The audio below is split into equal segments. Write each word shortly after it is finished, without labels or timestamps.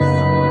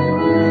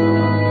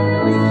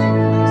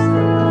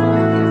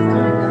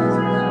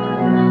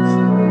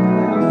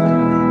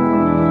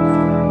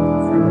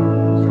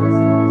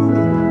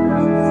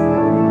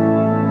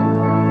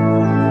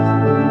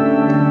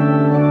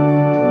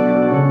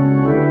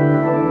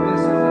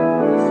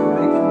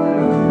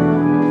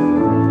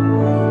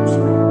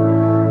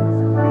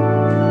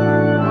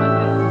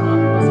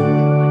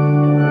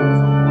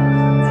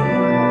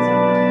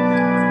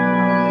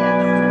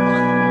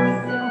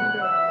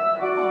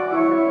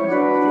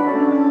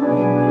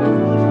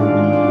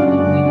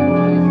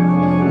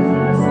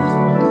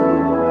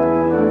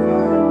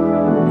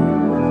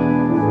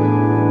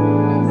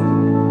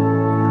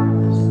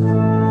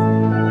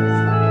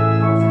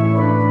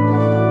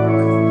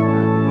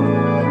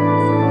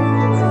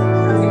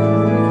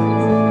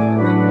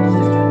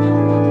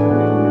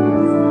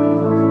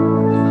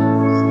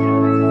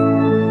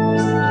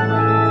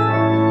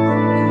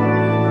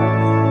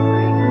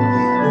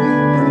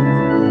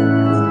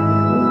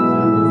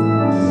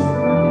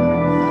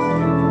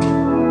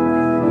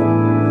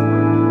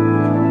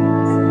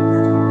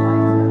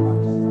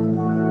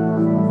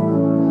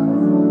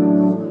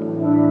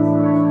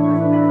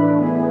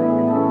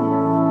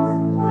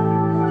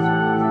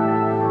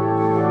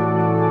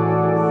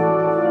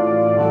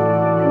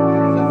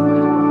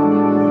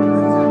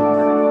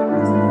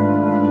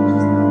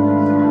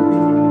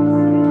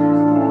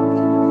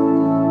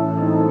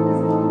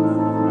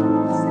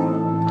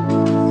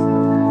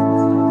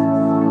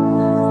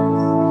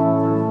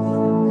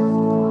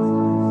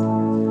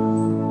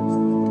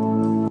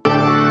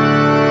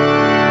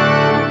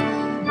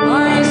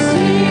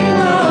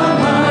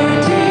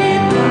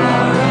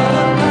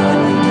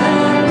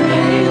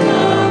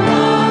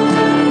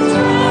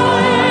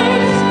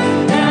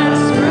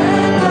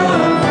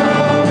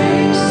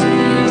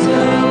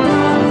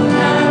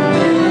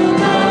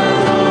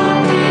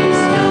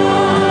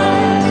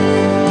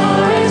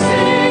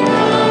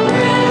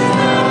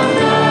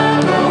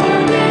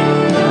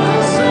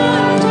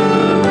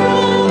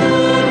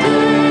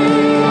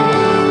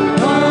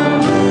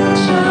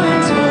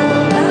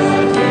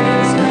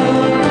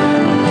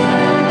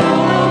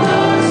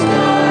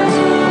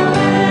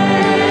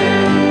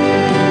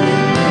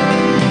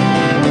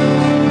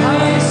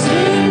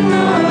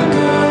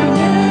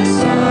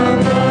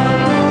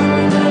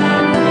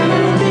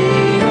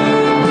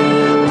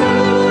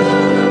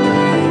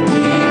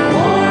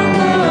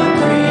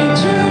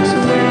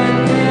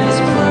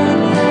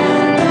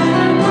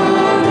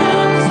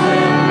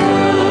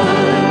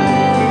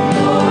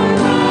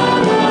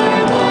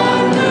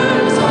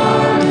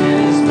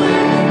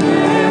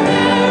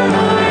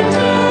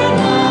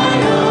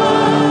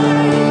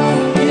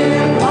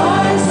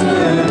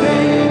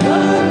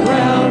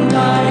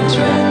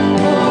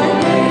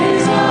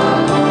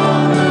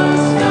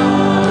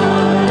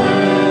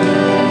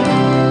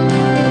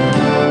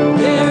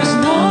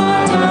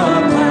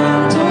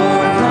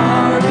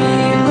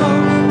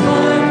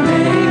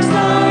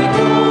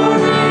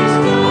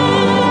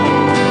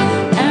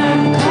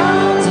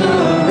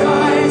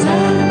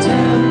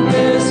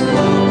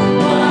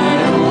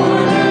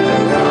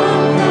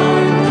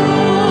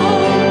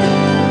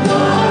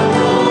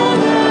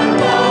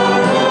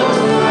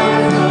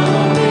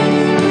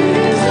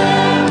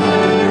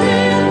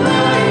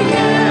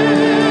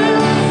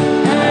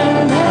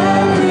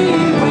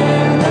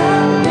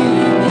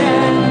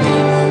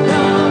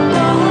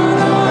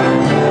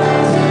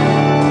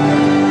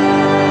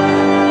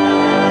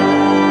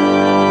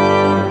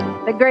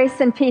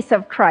and peace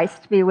of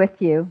Christ be with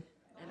you.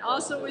 And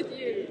also with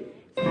you.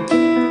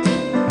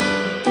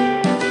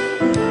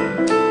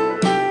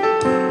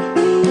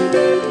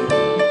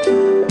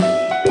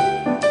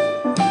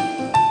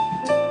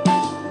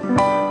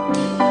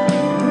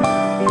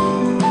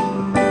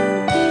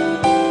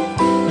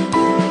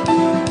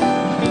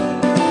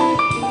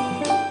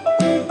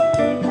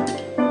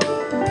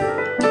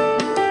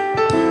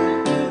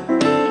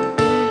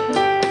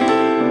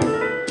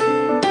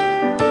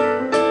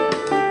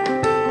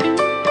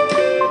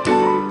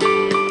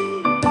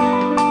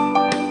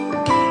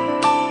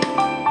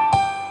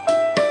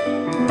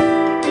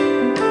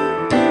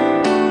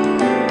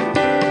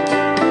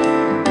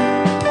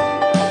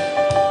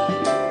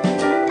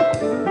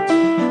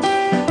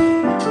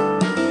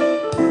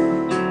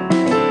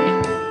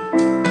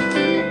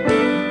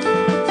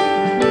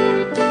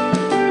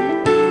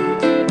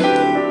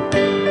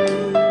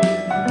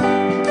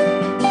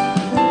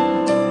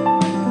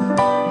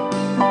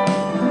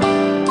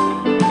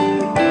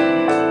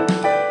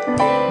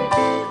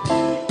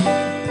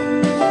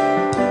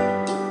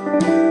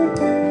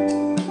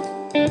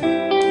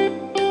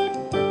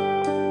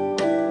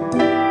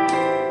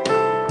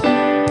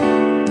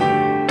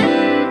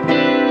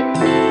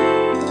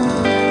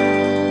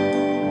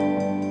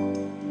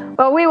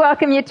 Well, we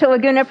welcome you to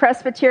Laguna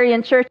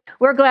Presbyterian Church.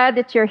 We're glad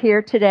that you're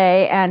here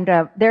today,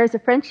 and there's a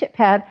friendship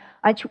pad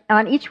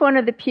on each one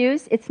of the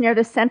pews. It's near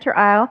the center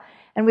aisle,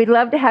 and we'd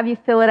love to have you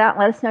fill it out and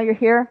let us know you're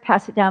here.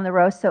 Pass it down the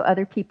row so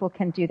other people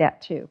can do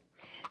that too.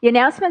 The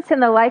announcements in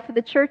the life of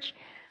the church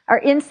are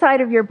inside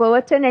of your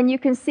bulletin, and you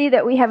can see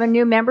that we have a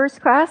new members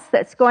class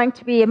that's going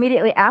to be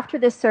immediately after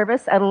this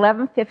service at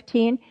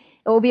 11:15.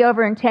 It will be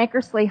over in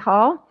Tankersley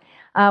Hall.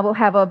 We'll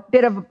have a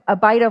bit of a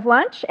bite of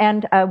lunch,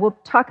 and we'll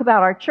talk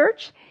about our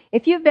church.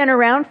 If you've been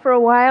around for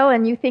a while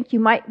and you think you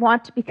might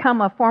want to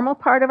become a formal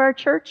part of our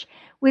church,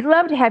 we'd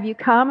love to have you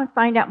come and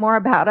find out more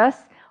about us.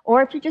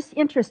 Or if you're just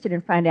interested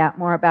in finding out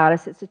more about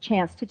us, it's a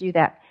chance to do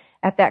that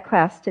at that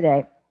class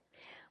today.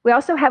 We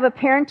also have a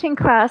parenting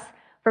class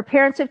for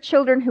parents of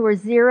children who are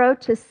 0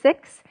 to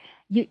 6.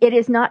 It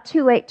is not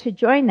too late to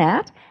join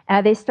that.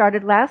 They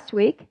started last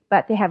week,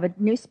 but they have a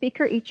new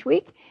speaker each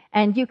week,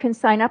 and you can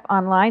sign up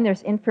online.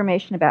 There's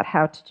information about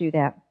how to do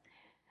that.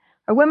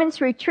 Our women's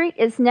retreat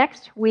is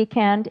next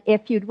weekend.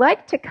 If you'd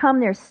like to come,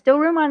 there's still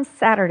room on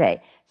Saturday.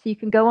 So you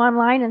can go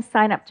online and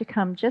sign up to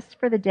come just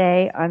for the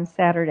day on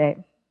Saturday.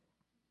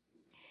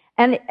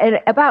 And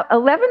about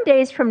 11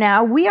 days from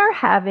now, we are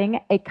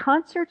having a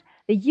concert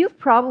that you've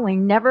probably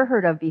never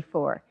heard of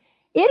before.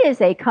 It is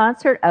a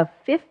concert of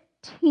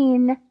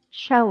 15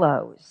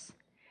 cellos.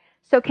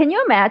 So can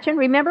you imagine?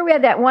 Remember we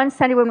had that one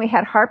Sunday when we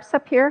had harps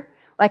up here?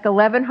 Like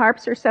 11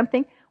 harps or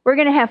something? We're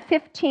going to have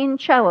 15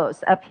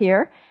 cellos up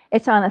here.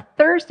 It's on a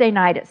Thursday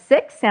night at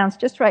 6. Sounds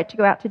just right to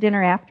go out to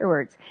dinner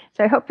afterwards.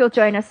 So I hope you'll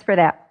join us for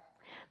that.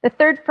 The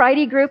Third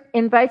Friday group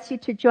invites you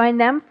to join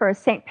them for a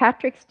St.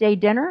 Patrick's Day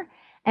dinner.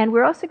 And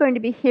we're also going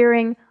to be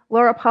hearing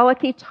Laura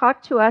Pollocky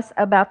talk to us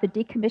about the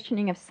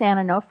decommissioning of San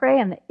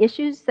Onofre and the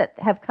issues that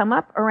have come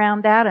up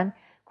around that and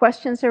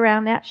questions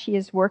around that. She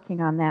is working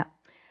on that.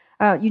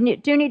 You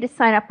do need to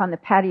sign up on the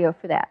patio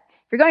for that.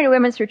 If you're going to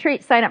women's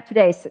retreat, sign up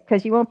today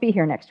because you won't be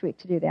here next week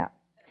to do that.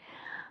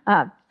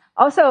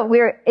 Also,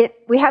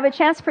 we have a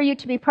chance for you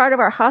to be part of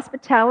our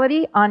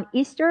hospitality on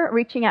Easter,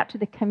 reaching out to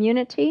the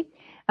community.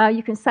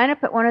 You can sign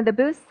up at one of the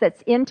booths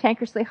that's in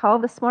Tankersley Hall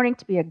this morning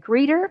to be a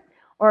greeter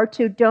or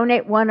to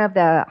donate one of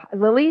the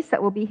lilies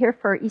that will be here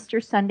for Easter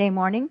Sunday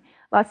morning.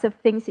 Lots of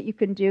things that you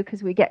can do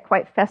because we get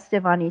quite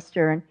festive on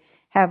Easter and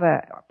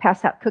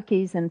pass out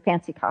cookies and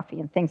fancy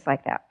coffee and things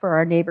like that for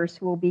our neighbors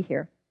who will be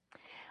here.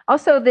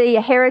 Also, the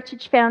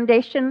Heritage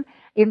Foundation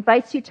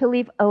invites you to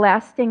leave a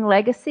lasting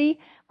legacy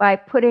by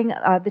putting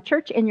the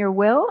church in your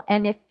will.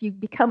 And if you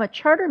become a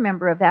charter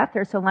member of that,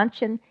 there's a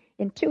luncheon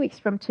in 2 weeks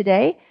from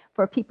today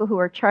for people who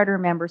are charter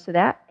members of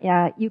that.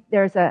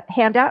 There's a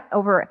handout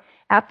over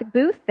at the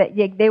booth that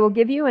they will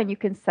give you, and you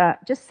can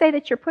just say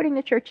that you're putting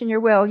the church in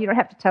your will. You don't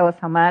have to tell us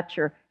how much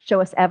or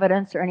show us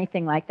evidence or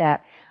anything like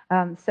that.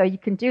 So you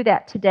can do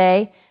that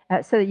today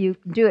so that you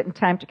can do it in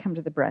time to come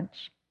to the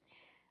brunch.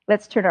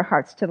 Let's turn our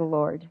hearts to the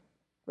Lord.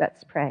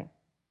 Let's pray.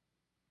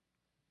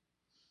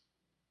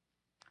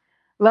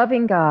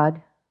 Loving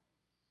God,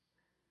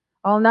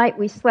 all night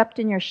we slept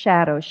in your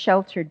shadow,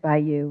 sheltered by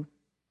you.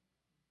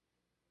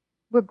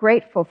 We're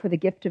grateful for the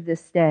gift of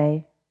this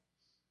day.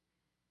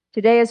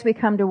 Today, as we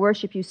come to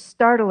worship you,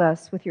 startle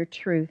us with your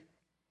truth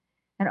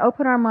and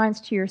open our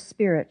minds to your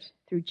Spirit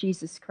through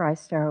Jesus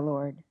Christ our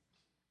Lord.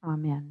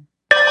 Amen.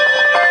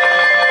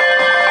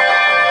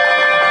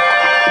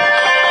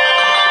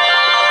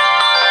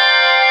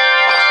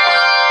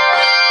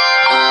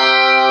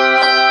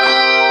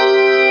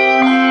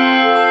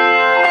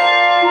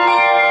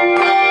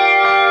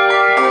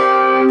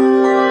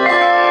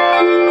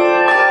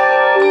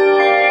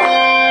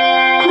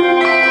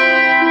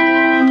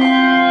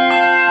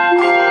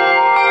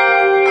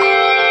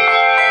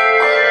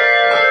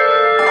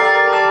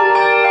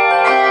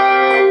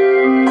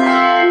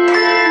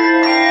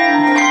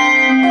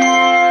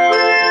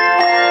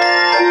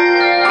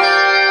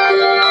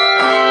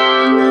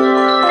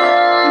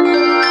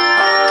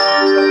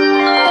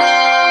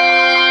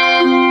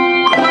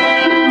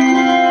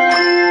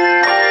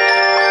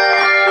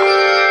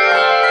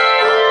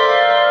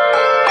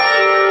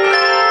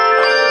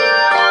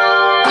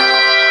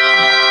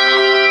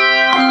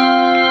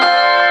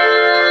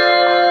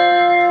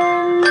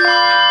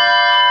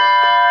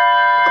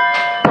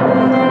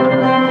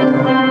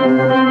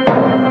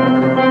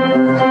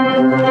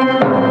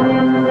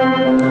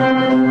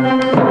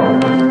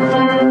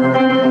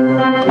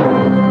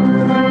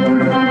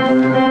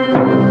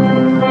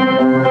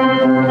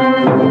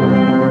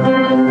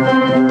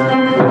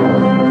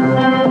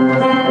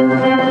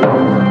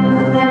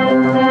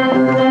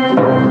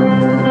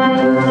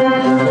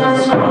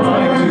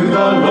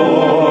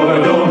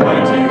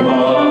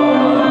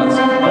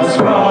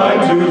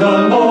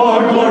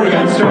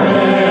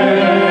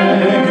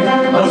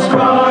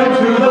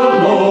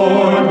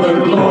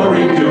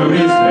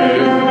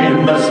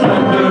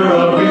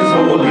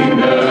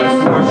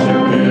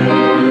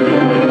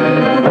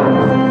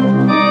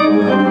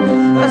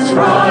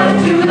 Ascribe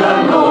to the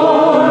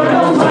Lord,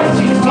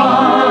 almighty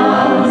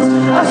ones.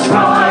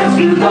 Ascribe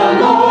to the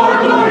Lord,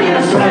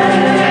 glorious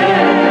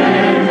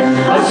reign.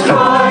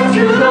 Ascribe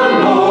to the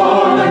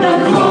Lord the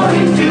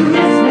glory to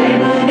his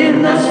name. In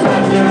the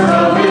splendor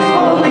of his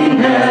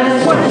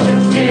holiness,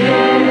 worship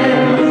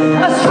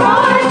him.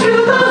 Ascribe to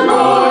the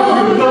Lord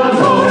the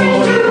glory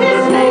to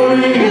his name.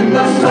 In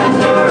the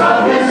splendor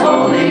of his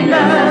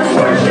holiness,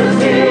 worship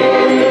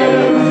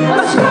him.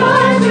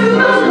 Ascribe to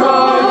the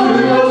Lord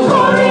the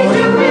glory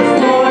to his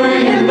name.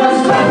 In the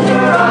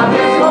splendor of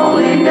his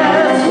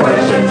holiness,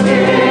 worship him.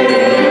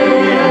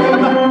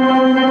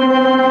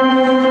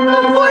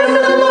 The voice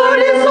of the Lord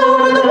is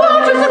over the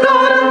waters, the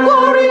God of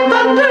glory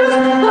thunders.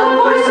 The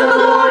voice of the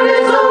Lord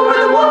is over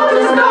the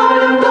waters, the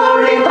God of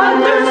glory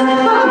thunders.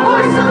 The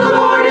voice of the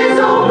Lord is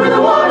over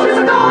the waters,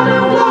 the God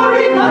of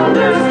glory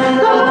thunders.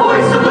 The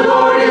voice of the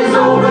Lord is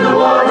over the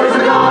waters,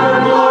 the God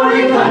of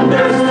glory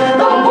thunders.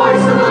 The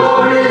voice of the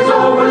Lord is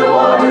over the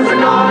waters, the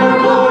God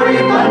of glory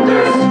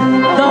thunders.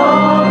 The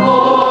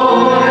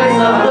voice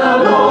of the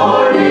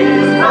Lord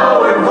is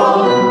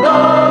powerful. The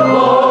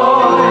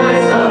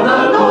voice of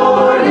the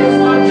Lord is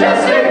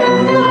majestic.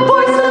 The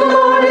voice of the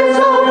Lord is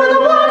over the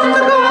waters,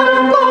 the God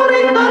of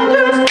glory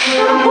thunders.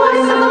 The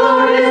voice of the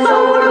Lord is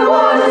over the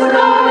waters, the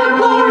God of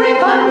glory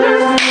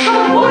thunders. The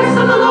voice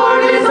of the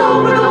Lord is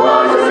over the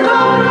waters, the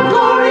God of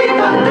glory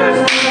thunders.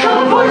 The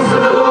voice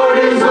of the Lord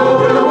is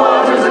over the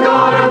waters, the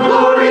God of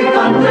glory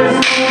thunders.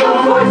 The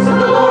voice of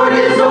the Lord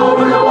is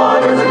over the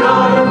waters, the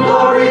God of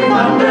glory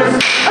thunders.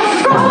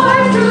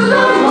 Ascribe to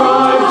the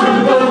Lord, to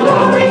the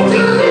glory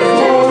to his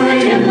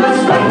name. In the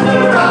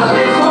splendor of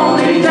his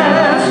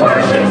holiness,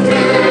 worship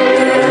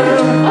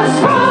him.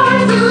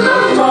 Ascribe to the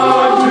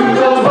Lord, to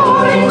the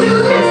glory to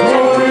his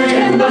name.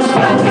 In the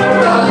splendor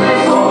of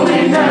his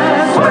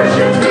holiness,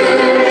 worship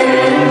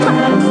him.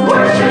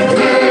 Worship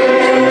him.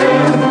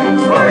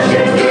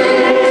 Worship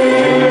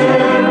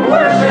him.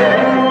 Worship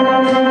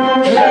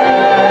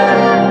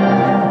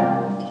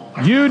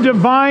him. You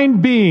divine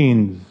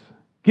beings,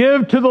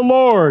 give to the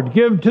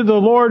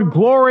Lord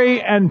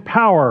glory and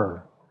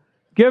power.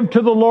 Give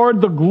to the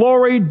Lord the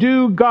glory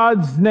due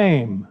God's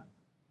name.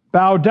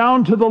 Bow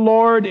down to the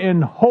Lord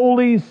in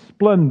holy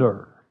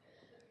splendor.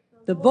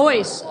 The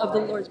voice of the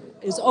Lord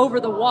is over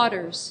the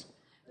waters.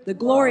 The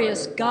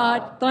glorious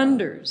God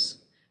thunders.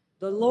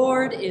 The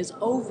Lord is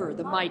over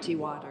the mighty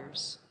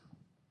waters.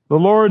 The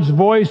Lord's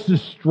voice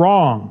is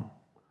strong.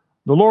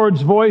 The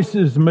Lord's voice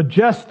is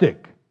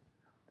majestic.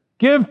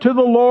 Give to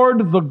the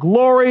Lord the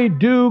glory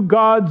due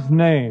God's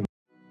name.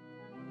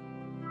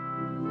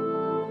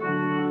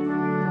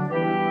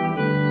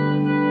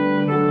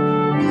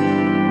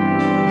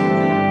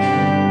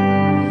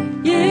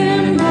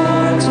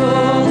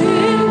 Immortal,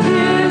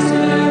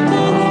 invisible,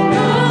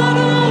 not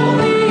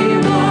only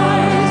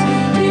wise,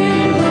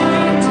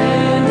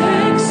 enlightened,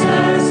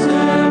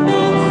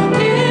 accessible,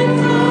 in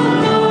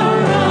from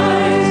our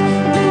eyes,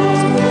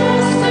 most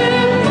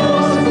blessed,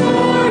 most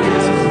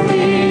glorious,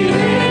 the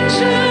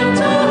Ancient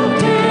of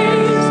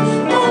Days,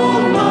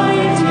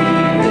 almighty,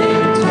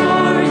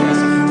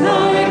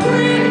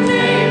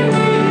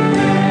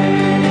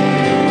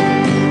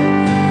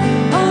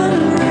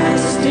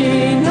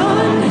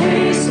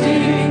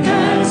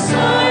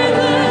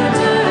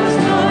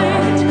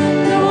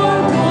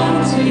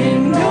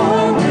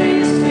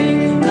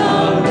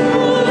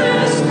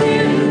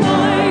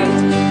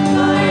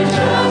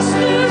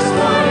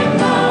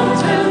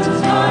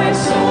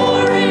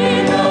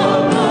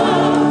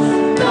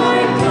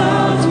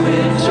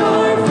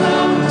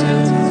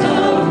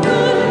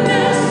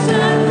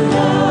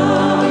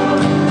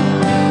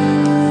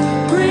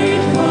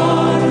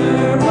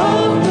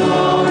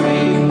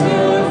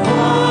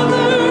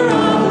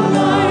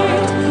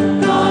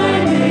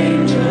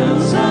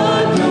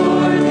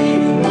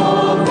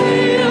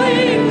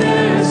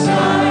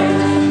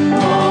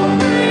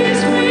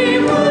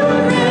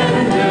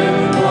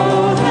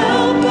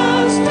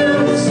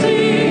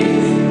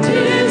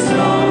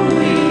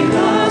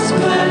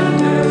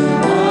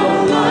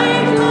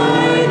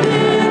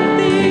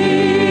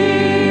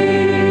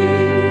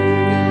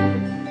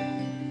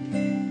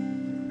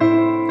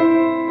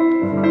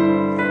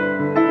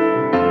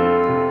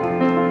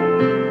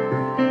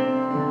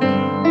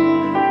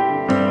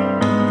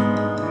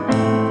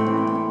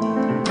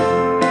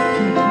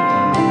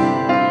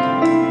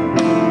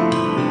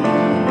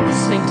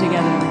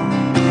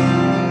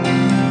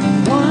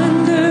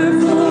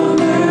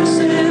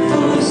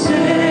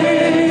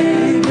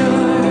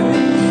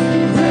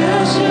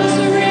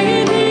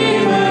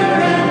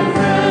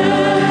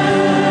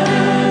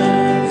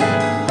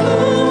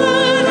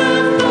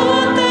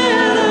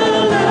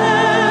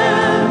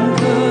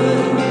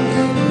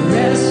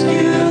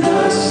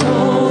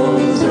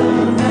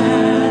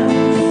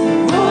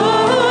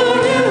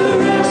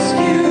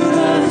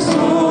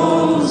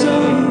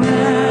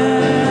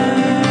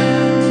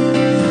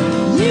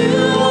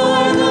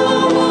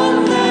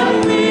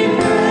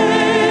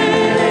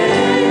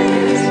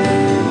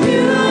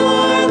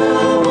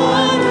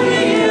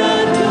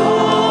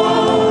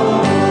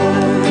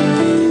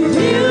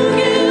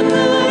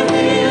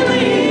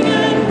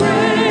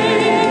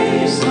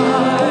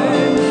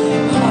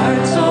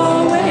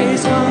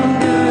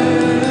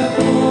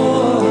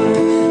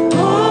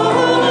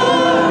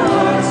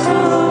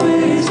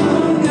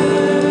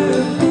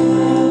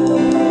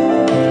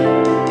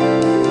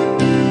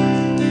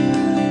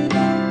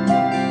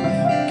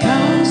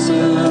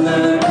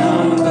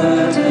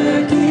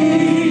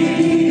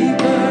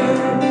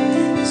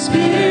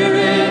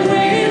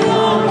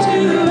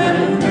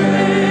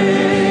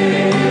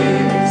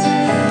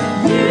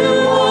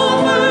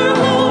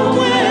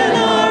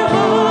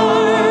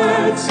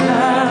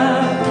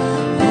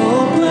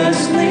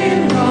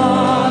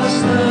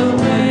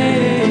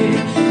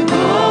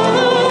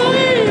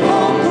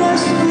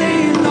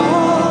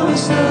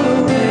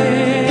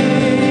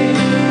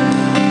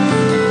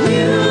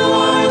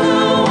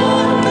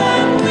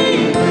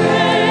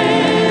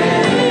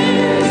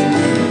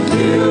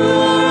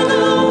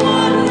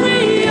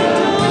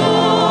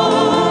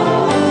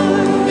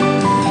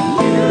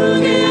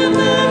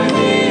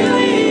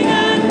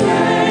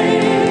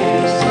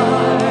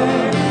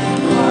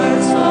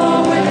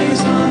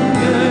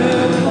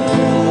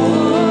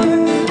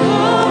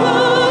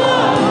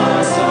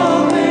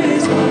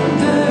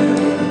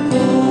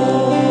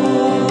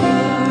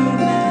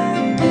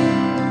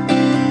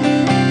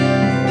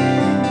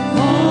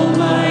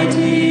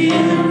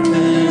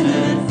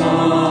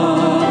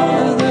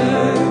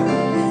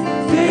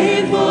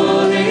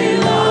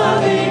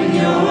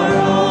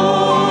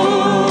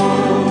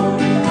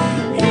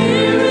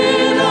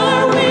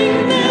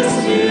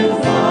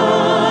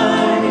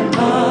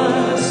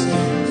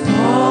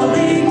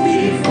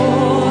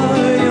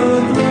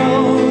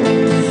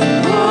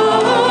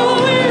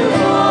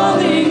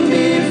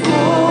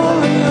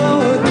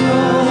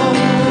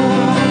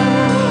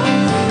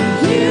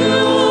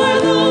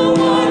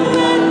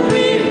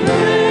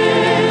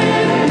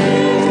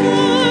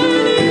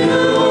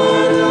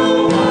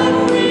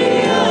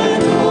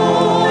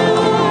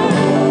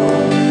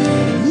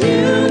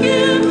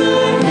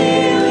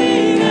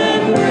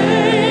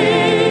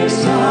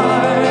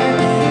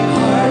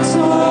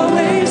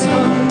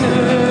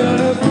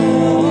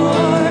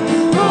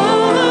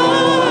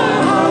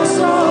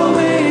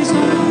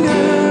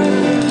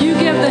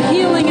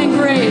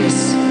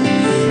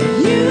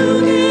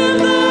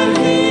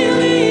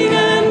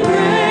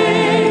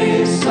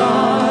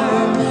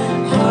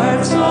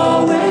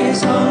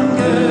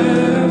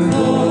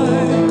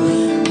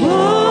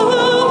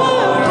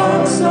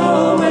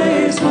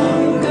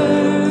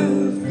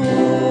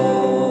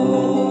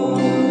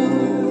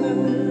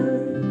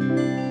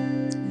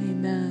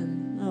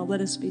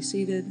 Let us be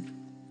seated.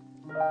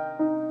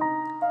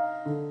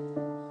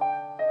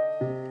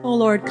 O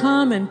Lord,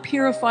 come and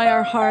purify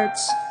our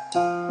hearts.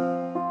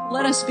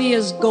 Let us be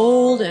as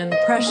gold and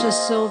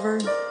precious silver.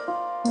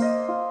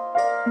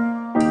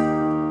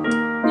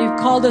 You've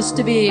called us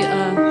to be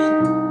a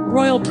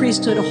royal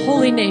priesthood, a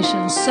holy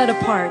nation, set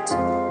apart.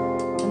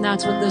 And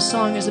that's what this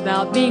song is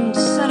about, being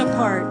set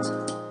apart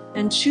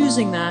and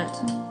choosing that,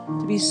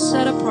 to be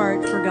set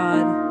apart for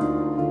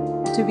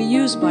God, to be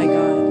used by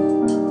God,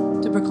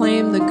 to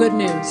proclaim the good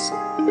news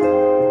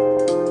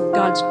of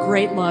God's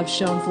great love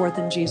shown forth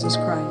in Jesus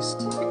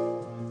Christ.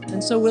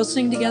 And so we'll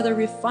sing together,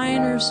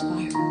 Refiner's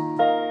Fire.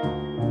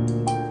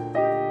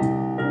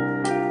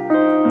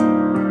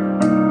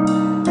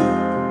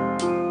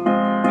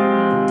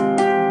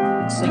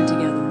 Sing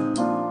together.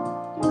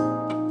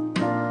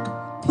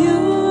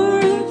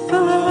 Purify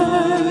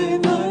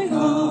my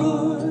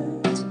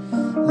heart,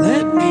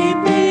 let me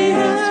be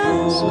as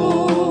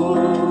gold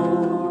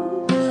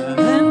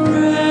and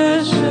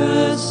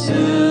precious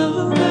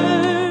silver.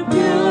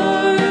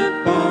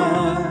 Purify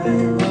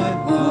my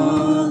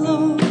heart,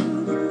 Lord,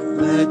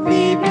 let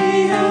me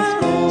be as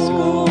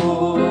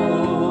gold,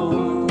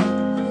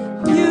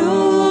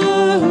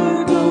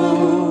 pure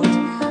gold,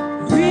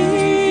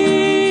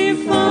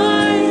 refiner's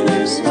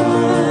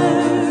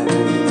fire.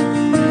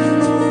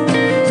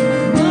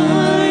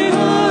 My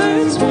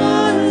heart's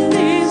one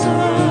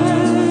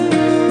desire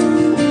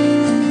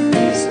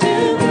is to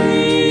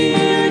be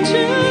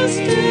just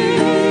to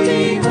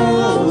be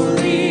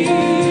holy,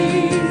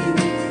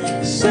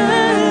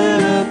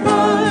 set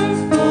apart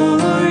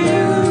for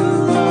you,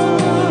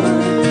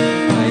 Lord.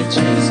 I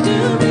choose to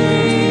be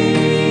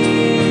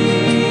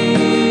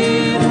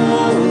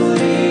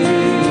holy,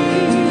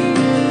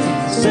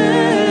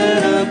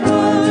 set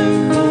apart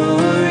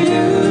for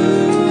you,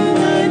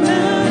 my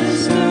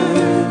Master,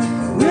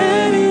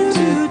 ready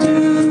to do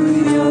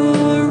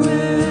your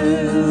will.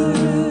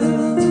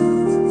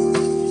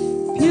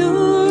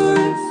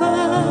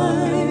 Purify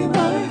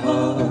my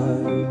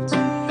heart,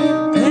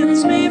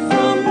 cleanse me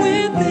from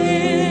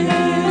within,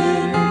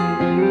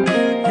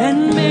 and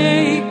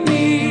make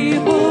me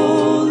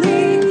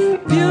holy.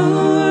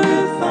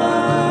 Purify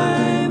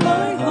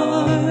my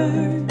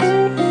heart,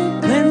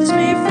 cleanse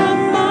me from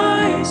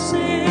my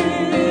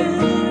sin,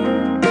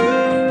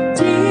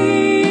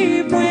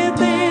 deep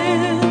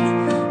within,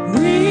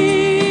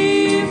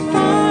 refiner's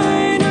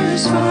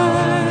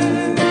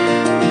fire.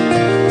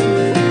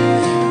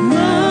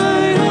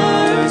 My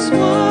heart's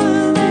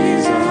one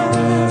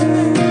desire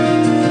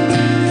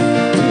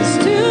is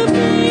to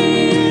be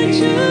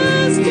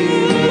just to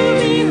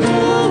be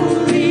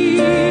holy,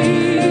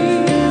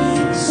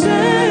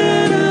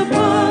 set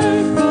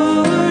apart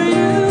for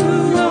you,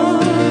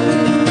 Lord.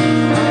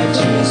 I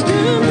choose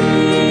to be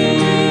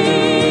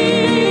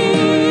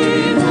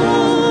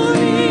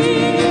holy,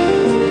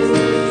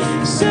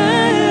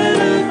 set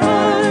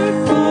apart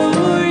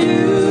for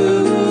you,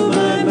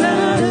 my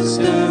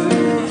Master,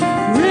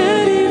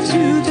 ready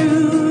to do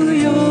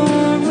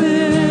your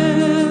will.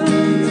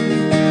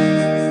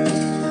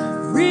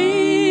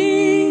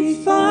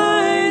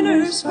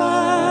 Refiner's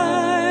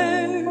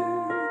fire.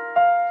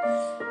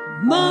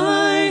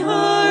 My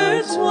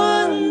heart's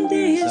one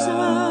desire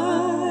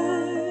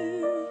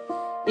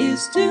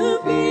is to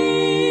be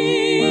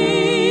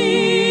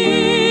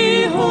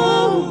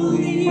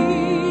holy,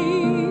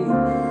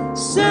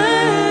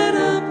 set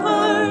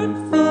apart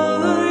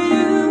for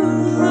you,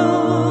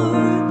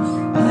 Lord.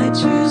 I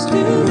choose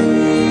to be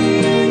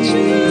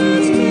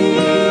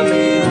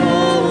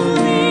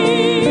holy,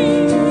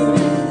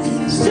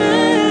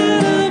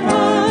 set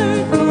apart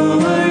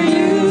for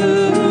you,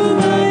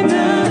 my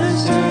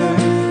Master,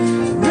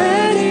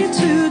 ready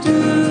to do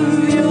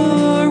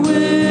your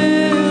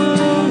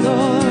will,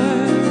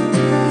 Lord.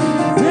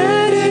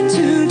 Ready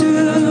to do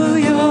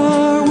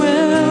your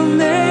will,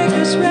 make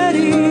us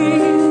ready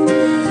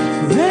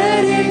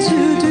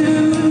to do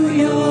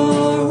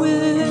your will.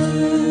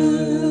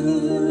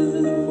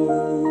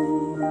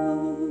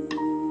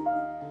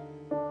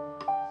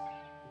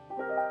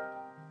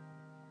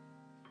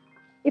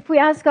 If we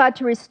ask God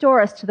to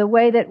restore us to the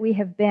way that we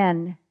have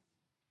been,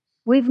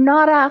 we've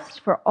not asked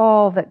for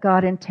all that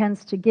God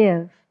intends to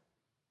give.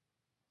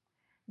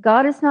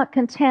 God is not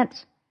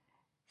content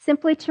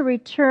simply to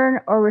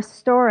return or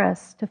restore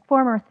us to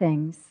former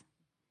things.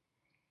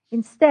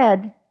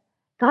 Instead,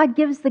 God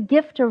gives the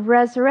gift of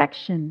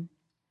resurrection,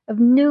 of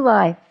new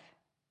life.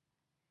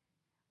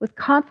 With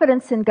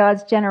confidence in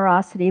God's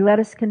generosity, let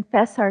us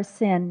confess our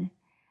sin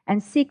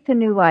and seek the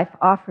new life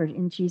offered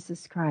in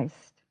Jesus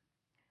Christ.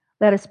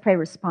 Let us pray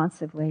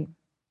responsively.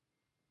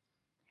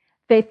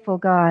 Faithful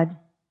God,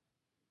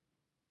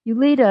 you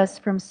lead us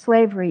from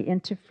slavery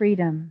into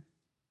freedom.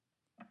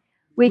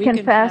 We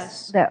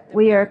confess that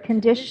we are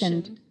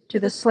conditioned to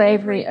the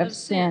slavery of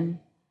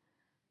sin.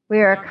 We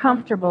are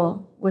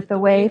comfortable with the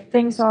way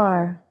things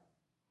are.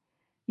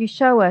 You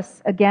show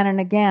us again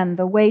and again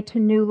the way to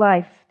new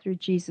life through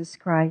Jesus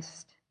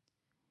Christ.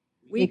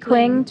 We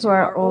cling to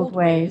our old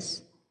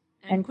ways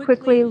and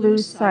quickly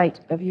lose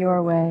sight of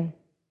your way.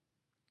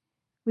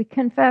 We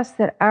confess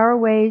that our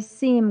ways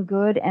seem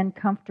good and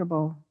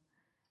comfortable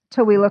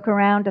till we look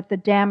around at the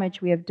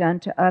damage we have done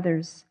to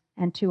others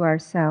and to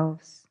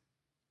ourselves.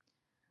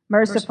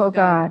 Merciful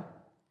God,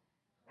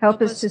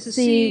 help us to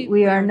see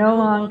we are no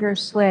longer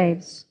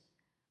slaves,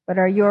 but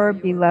are your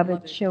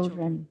beloved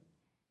children,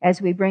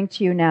 as we bring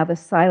to you now the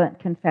silent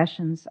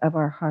confessions of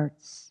our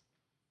hearts.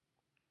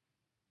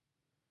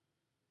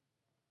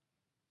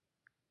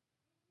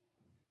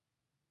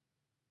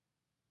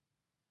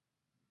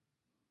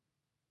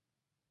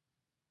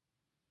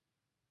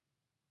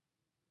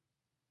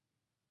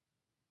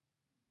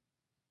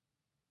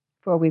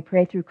 For we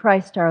pray through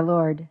Christ our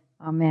Lord.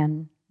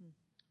 Amen.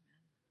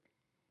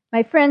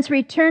 My friends,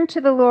 return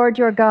to the Lord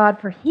your God,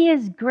 for he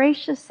is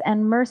gracious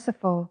and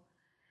merciful,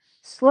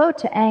 slow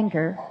to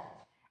anger,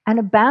 and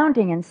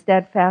abounding in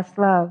steadfast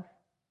love.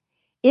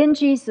 In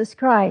Jesus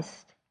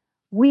Christ,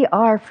 we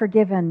are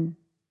forgiven.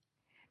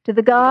 To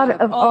the God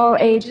of all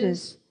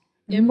ages,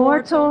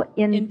 immortal,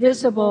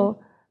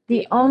 invisible,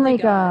 the only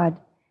God,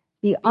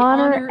 be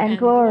honor and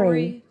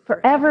glory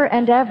forever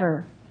and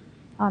ever.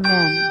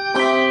 Amen.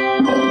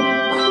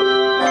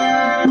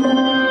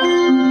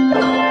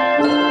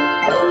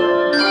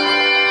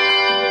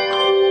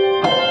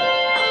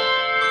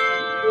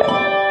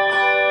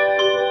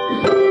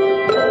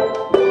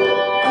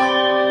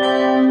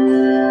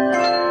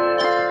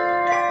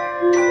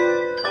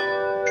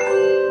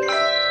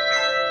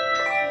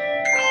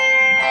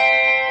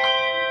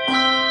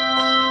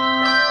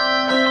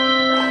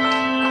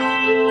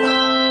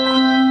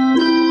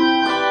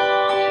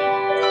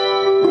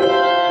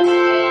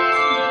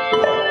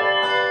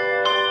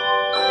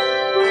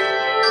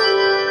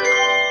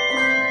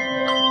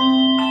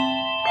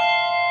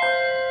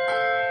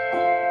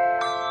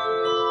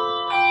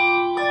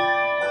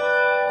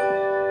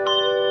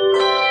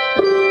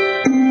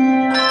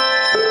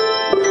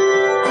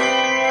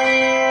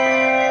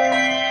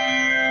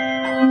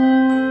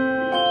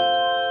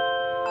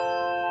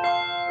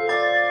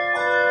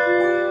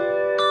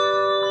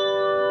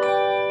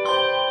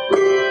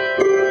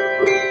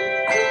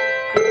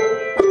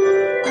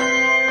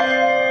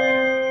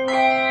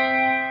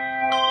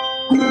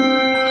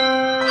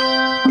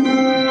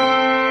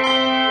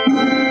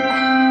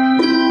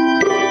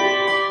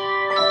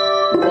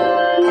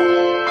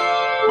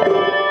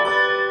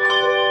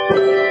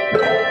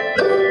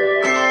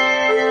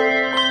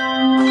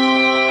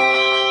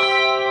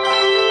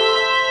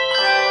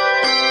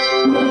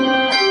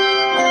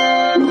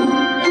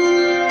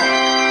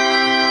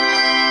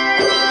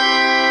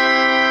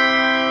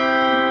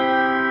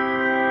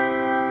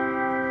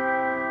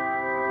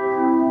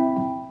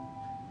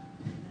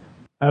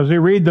 As we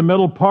read the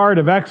middle part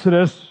of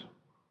Exodus,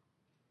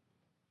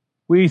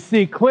 we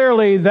see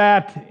clearly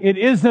that it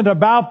isn't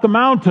about the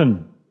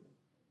mountain.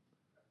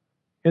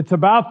 It's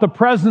about the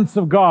presence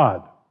of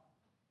God.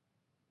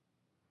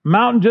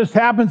 Mountain just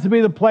happens to be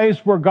the place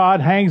where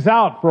God hangs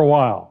out for a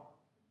while.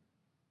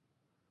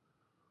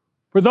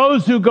 For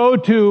those who go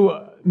to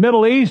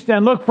Middle East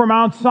and look for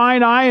Mount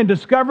Sinai and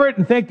discover it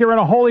and think they're in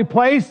a holy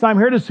place, I'm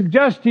here to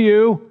suggest to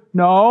you,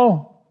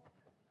 no,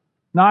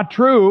 not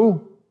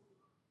true.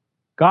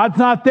 God's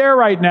not there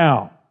right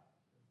now.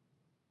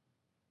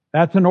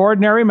 That's an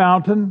ordinary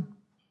mountain.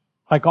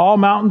 Like all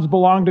mountains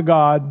belong to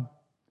God.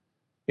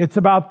 It's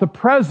about the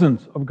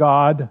presence of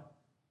God,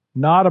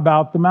 not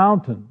about the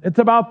mountain. It's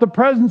about the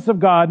presence of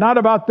God, not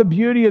about the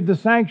beauty of the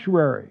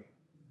sanctuary.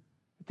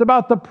 It's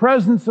about the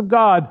presence of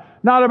God,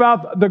 not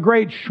about the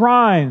great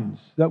shrines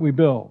that we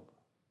build.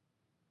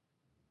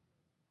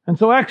 And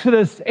so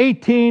Exodus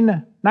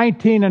 18,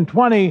 19, and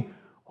 20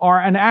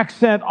 are an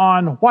accent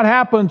on what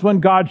happens when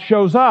God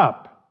shows up.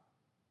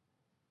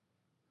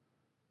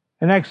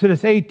 In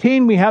Exodus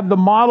 18, we have the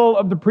model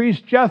of the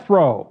priest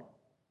Jethro,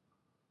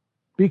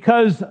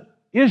 because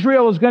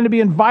Israel is going to be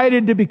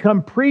invited to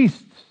become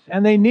priests,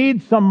 and they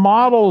need some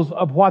models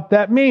of what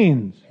that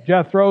means.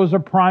 Jethro is a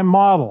prime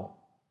model.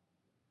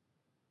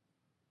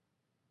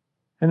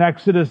 In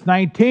Exodus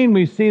 19,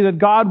 we see that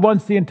God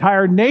wants the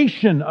entire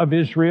nation of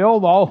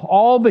Israel,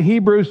 all the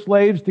Hebrew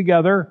slaves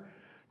together,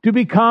 to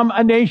become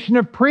a nation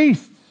of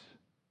priests.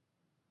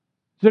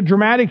 It's a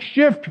dramatic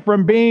shift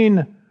from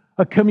being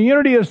a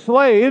community of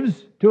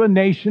slaves to a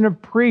nation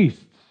of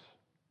priests.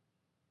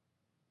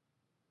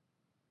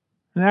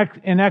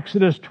 In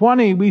Exodus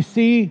 20, we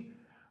see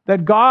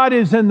that God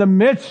is in the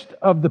midst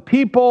of the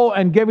people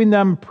and giving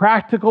them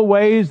practical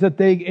ways that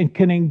they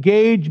can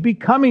engage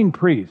becoming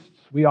priests.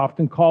 We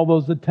often call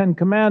those the Ten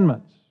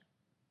Commandments.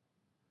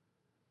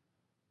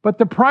 But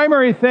the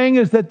primary thing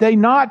is that they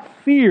not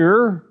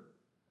fear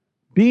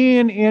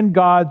being in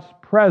God's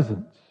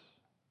presence.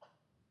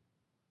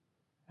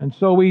 And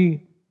so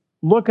we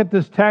look at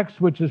this text,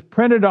 which is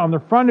printed on the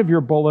front of your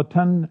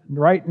bulletin,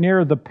 right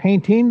near the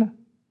painting.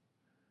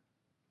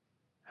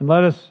 And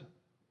let us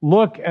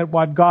look at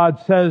what God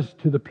says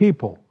to the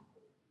people.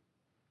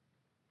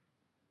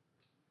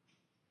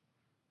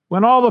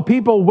 When all the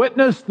people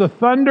witnessed the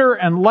thunder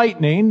and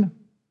lightning,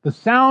 the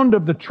sound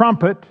of the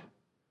trumpet,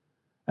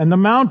 and the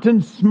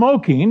mountain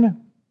smoking,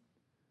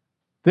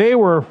 They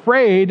were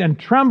afraid and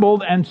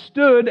trembled and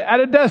stood at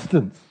a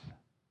distance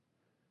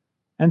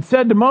and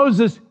said to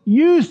Moses,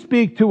 "You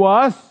speak to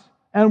us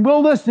and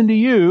we'll listen to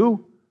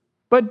you,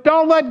 but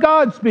don't let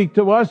God speak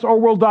to us or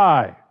we'll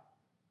die."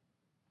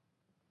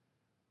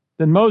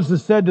 Then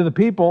Moses said to the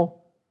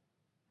people,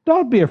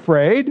 "Don't be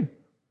afraid,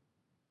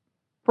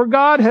 for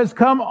God has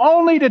come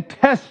only to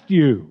test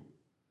you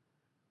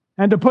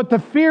and to put the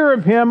fear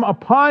of him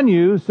upon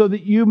you so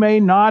that you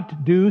may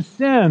not do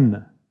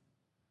sin."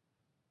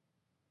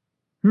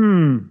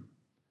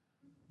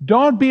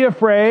 Don't be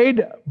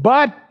afraid,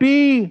 but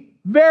be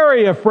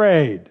very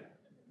afraid.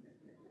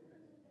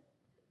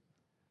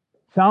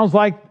 Sounds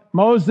like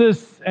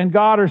Moses and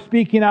God are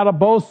speaking out of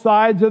both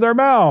sides of their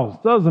mouths,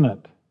 doesn't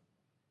it?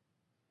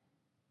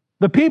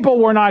 The people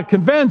were not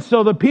convinced,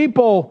 so the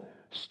people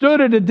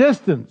stood at a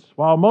distance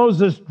while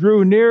Moses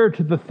drew near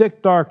to the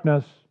thick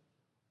darkness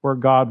where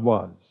God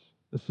was.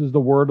 This is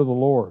the word of the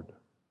Lord.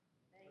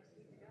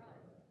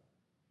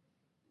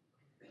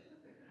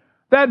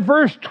 That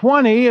verse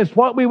 20 is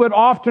what we would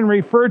often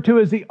refer to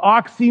as the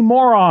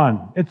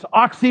oxymoron. It's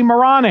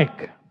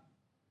oxymoronic.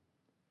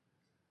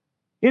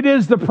 It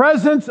is the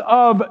presence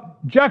of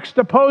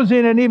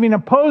juxtaposing and even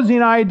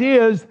opposing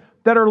ideas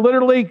that are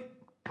literally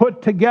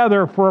put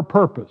together for a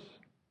purpose.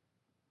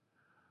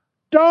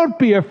 Don't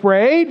be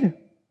afraid.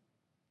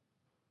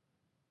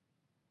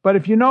 But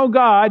if you know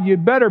God,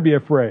 you'd better be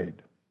afraid.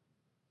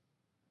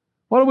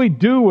 What do we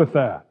do with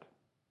that?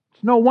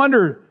 It's no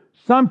wonder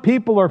some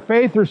people are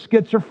faith or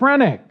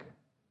schizophrenic.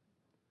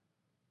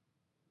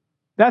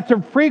 That's a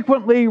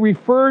frequently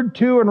referred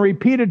to and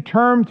repeated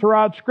term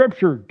throughout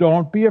Scripture.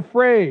 Don't be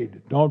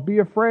afraid. Don't be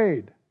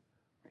afraid.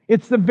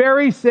 It's the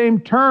very same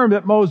term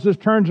that Moses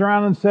turns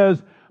around and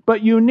says,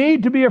 but you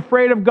need to be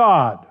afraid of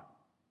God.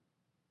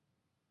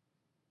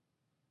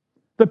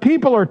 The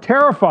people are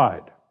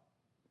terrified.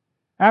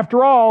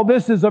 After all,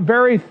 this is a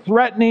very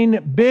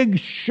threatening, big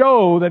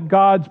show that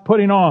God's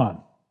putting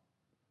on.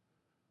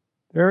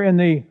 There in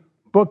the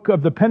book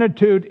of the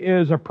Pentateuch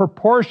is a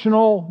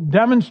proportional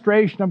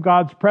demonstration of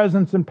God's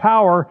presence and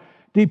power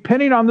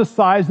depending on the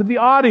size of the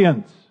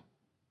audience.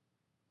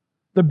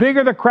 The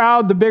bigger the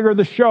crowd, the bigger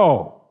the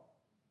show.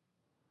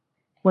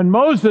 When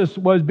Moses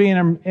was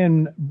being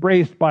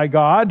embraced by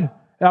God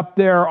up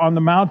there on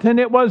the mountain,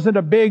 it wasn't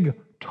a big,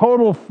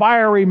 total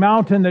fiery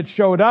mountain that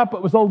showed up.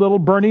 It was a little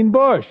burning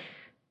bush.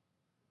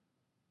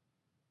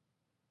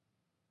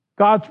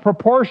 God's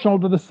proportional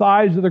to the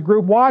size of the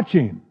group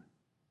watching.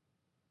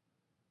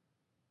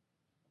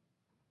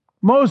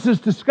 Moses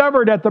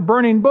discovered at the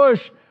burning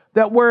bush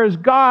that whereas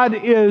God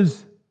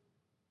is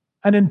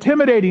an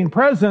intimidating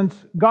presence,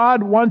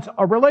 God wants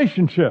a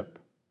relationship.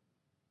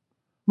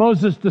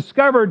 Moses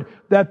discovered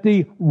that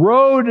the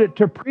road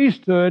to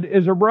priesthood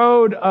is a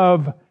road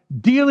of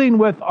dealing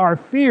with our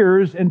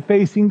fears and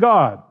facing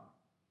God.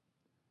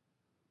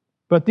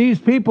 But these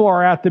people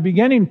are at the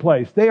beginning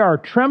place. They are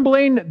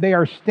trembling, they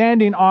are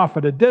standing off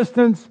at a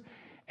distance,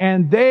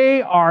 and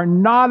they are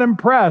not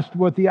impressed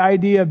with the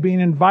idea of being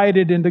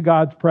invited into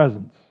God's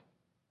presence.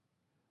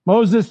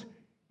 Moses,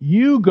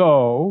 you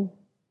go.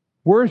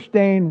 We're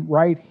staying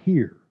right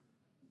here.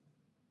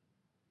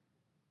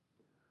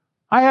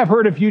 I have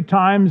heard a few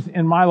times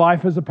in my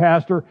life as a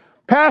pastor,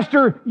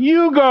 Pastor,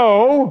 you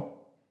go.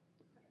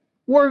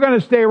 We're going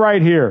to stay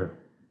right here.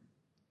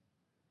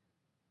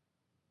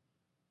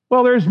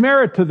 Well, there's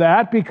merit to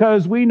that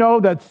because we know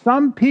that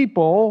some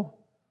people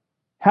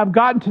have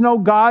gotten to know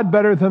God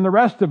better than the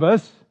rest of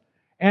us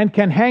and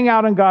can hang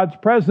out in God's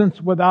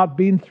presence without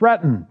being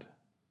threatened.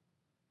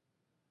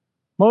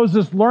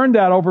 Moses learned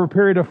that over a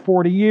period of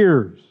 40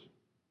 years.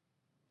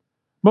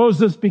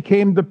 Moses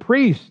became the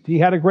priest. He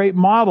had a great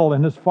model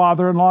in his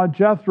father-in-law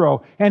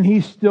Jethro, and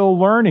he's still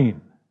learning.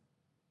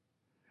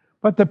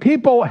 But the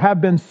people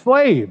have been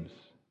slaves,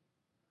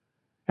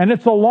 and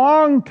it's a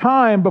long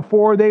time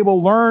before they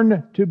will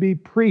learn to be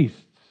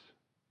priests.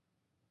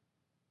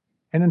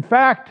 And in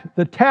fact,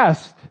 the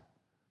test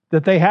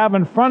that they have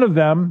in front of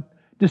them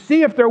to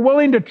see if they're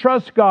willing to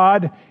trust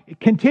God, it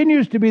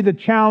continues to be the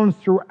challenge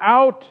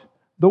throughout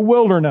the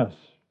wilderness,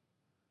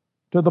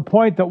 to the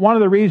point that one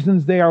of the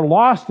reasons they are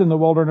lost in the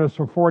wilderness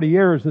for 40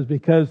 years is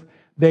because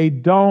they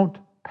don't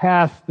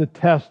pass the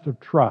test of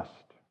trust.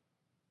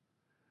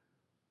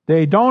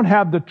 They don't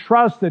have the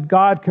trust that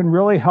God can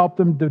really help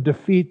them to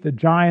defeat the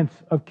giants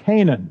of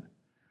Canaan.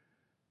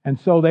 And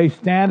so they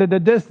stand at a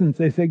distance.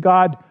 They say,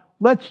 God,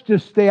 let's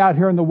just stay out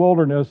here in the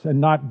wilderness and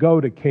not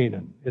go to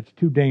Canaan. It's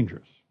too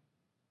dangerous.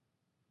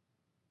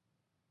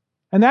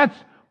 And that's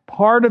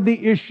part of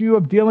the issue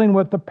of dealing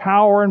with the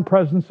power and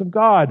presence of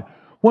God.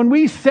 When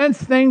we sense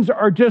things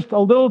are just a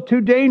little too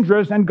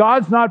dangerous and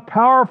God's not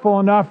powerful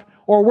enough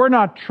or we're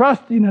not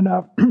trusting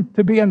enough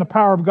to be in the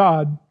power of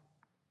God,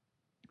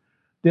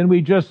 then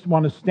we just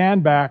want to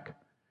stand back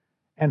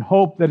and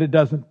hope that it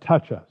doesn't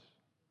touch us.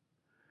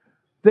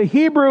 The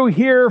Hebrew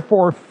here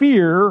for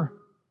fear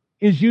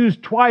is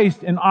used twice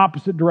in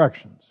opposite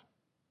directions.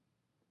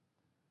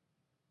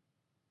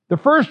 The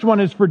first one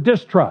is for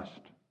distrust.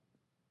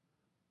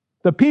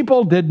 The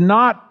people did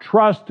not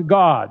trust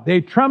God.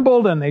 They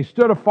trembled and they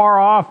stood afar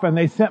off and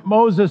they sent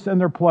Moses in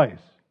their place.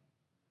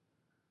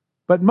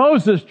 But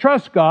Moses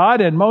trusts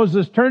God, and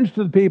Moses turns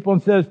to the people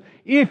and says,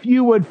 if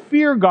you would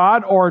fear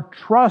God or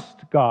trust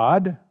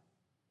God,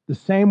 the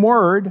same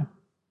word,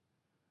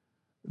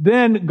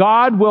 then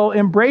God will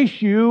embrace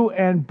you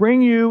and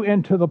bring you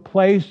into the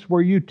place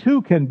where you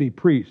too can be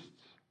priests.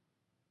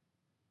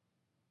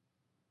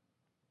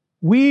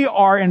 We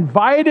are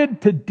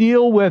invited to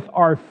deal with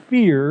our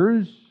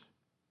fears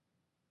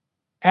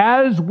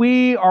as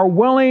we are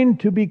willing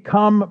to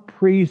become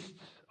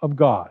priests of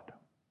God.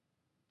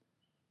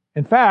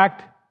 In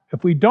fact,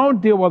 if we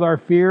don't deal with our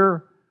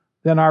fear,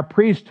 then our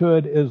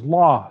priesthood is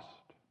lost.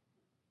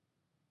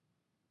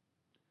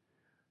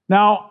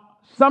 Now,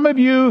 some of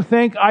you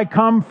think I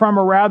come from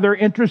a rather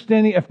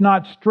interesting, if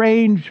not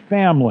strange,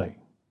 family.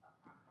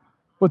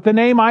 With the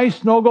name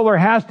Icenogle, there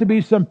has to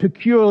be some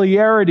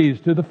peculiarities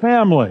to the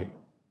family,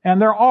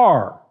 and there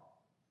are.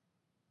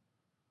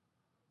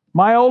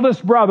 My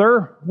oldest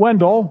brother,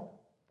 Wendell,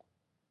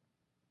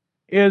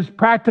 is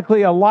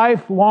practically a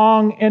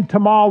lifelong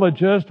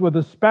entomologist with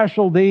a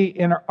specialty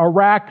in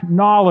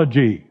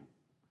arachnology.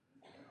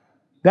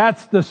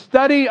 That's the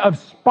study of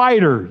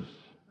spiders.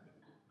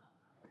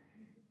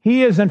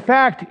 He is, in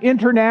fact,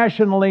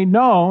 internationally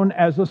known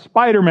as a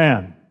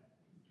Spider-Man.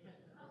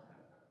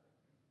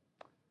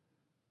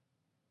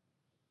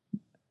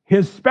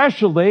 His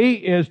specialty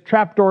is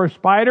trapdoor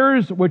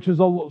spiders, which is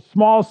a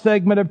small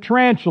segment of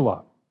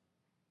tarantula.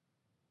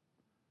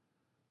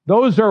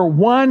 Those are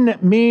one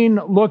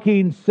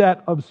mean-looking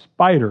set of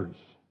spiders.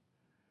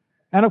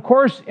 And of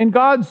course, in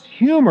God's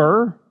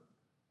humor,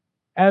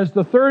 as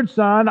the third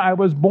son, I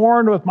was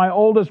born with my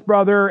oldest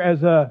brother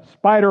as a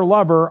spider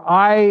lover.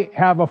 I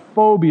have a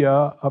phobia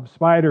of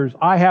spiders.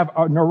 I have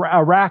an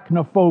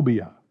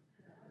arachnophobia.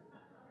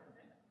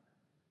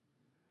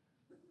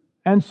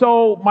 And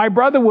so my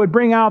brother would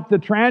bring out the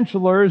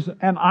tarantulas,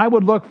 and I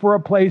would look for a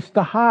place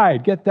to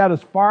hide, get that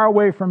as far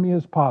away from me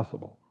as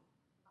possible.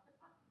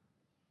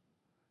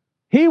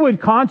 He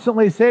would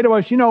constantly say to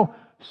us,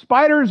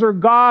 spiders are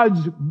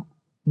God's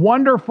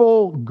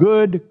wonderful,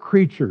 good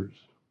creatures.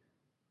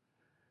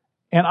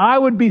 And I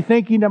would be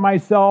thinking to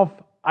myself,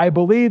 I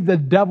believe the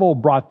devil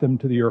brought them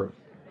to the earth.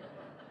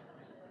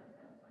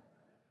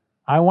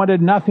 I wanted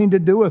nothing to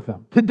do with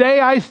them. Today,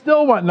 I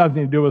still want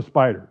nothing to do with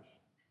spiders.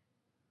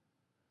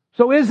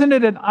 So isn't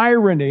it an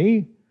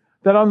irony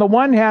that on the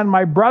one hand,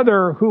 my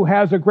brother, who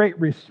has a great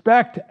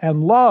respect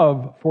and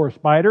love for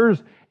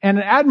spiders and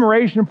an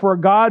admiration for a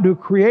God who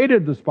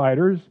created the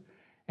spiders,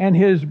 and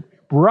his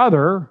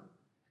brother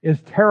is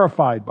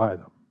terrified by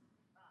them?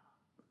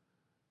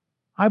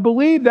 I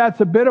believe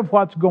that's a bit of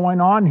what's going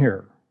on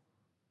here.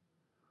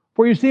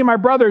 For you see, my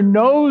brother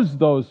knows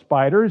those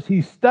spiders.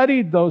 He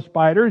studied those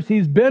spiders.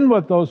 He's been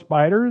with those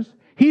spiders.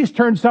 He's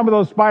turned some of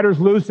those spiders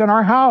loose in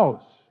our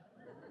house.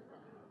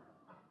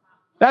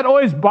 That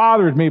always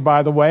bothers me,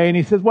 by the way. And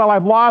he says, well,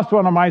 I've lost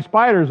one of my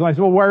spiders. And I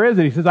said, well, where is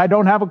it? He says, I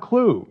don't have a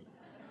clue.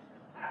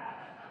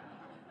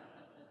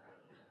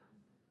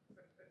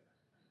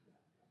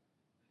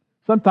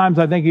 Sometimes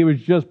I think he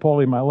was just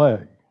pulling my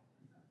leg.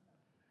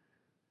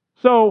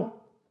 So,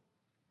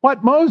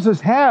 what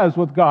Moses has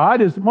with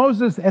God is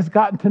Moses has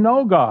gotten to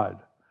know God.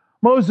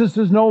 Moses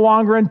is no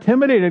longer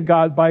intimidated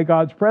by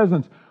God's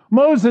presence.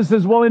 Moses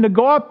is willing to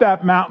go up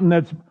that mountain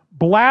that's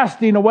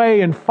blasting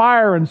away in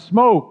fire and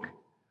smoke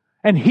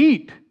and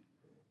heat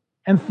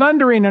and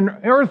thundering and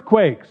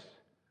earthquakes.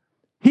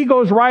 He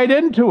goes right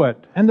into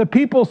it, and the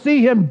people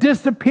see him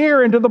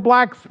disappear into the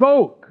black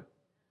smoke.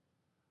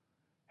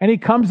 And he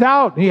comes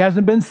out, and he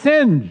hasn't been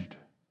singed.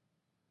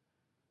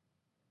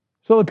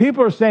 So the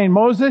people are saying,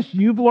 Moses,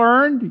 you've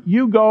learned,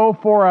 you go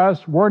for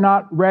us, we're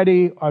not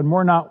ready and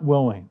we're not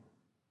willing.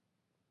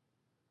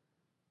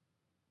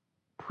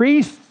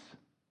 Priests,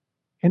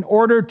 in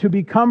order to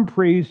become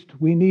priests,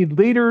 we need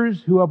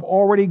leaders who have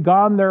already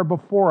gone there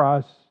before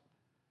us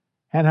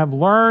and have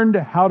learned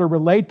how to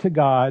relate to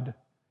God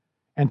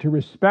and to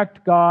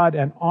respect God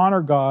and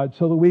honor God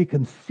so that we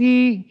can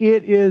see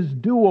it is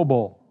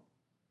doable.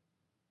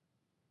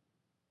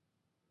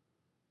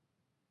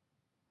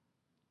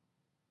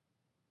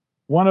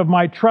 One of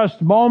my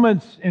trust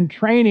moments in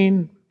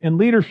training in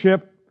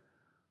leadership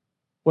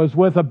was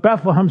with a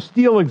Bethlehem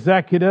Steel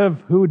executive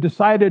who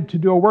decided to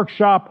do a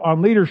workshop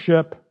on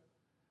leadership.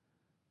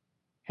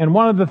 And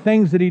one of the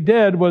things that he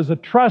did was a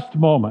trust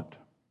moment.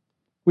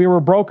 We were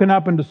broken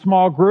up into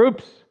small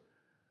groups,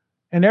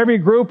 and every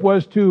group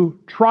was to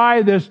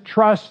try this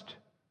trust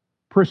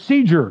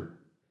procedure.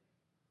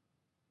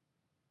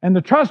 And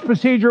the trust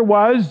procedure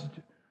was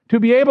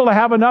to be able to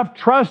have enough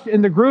trust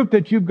in the group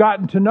that you've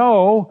gotten to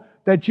know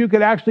that you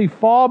could actually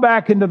fall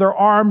back into their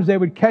arms, they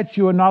would catch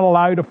you and not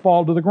allow you to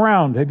fall to the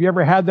ground. Have you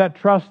ever had that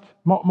trust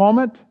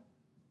moment?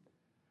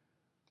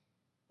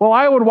 Well,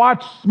 I would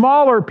watch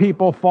smaller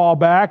people fall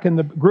back and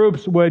the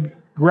groups would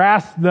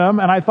grasp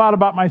them, and I thought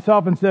about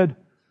myself and said,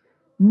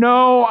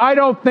 no, I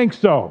don't think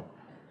so.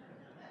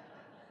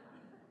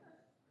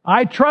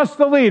 I trust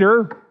the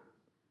leader,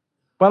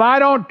 But I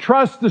don't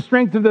trust the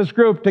strength of this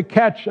group to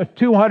catch a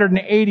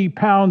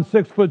 280-pound,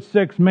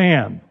 6'6"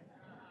 man.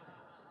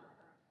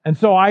 And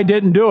so I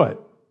didn't do it.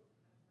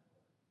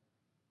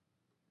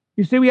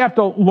 You see, we have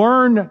to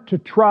learn to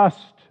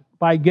trust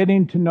by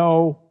getting to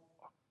know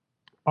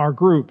our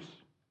groups.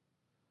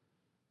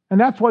 And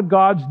that's what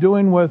God's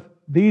doing with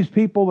these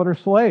people that are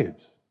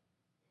slaves.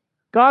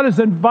 God is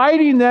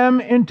inviting them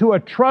into a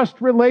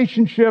trust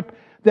relationship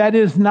that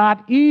is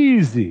not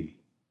easy.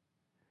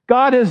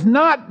 God has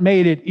not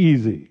made it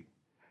easy.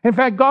 In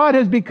fact, God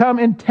has become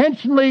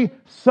intentionally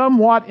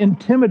somewhat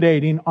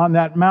intimidating on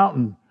that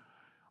mountain.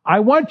 I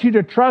want you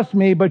to trust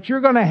me, but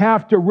you're going to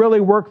have to really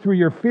work through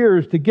your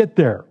fears to get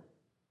there.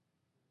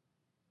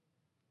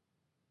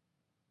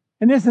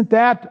 And isn't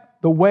that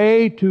the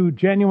way to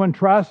genuine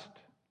trust?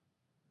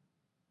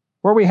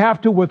 Where we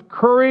have to, with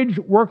courage,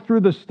 work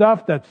through the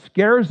stuff that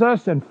scares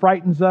us and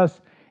frightens us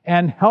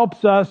and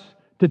helps us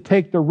to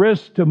take the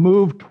risk to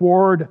move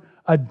toward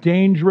a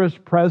dangerous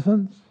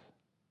presence.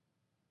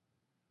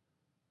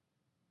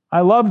 I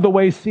love the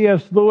way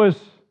C.S. Lewis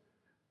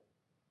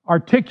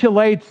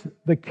articulates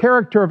the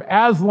character of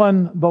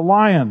Aslan the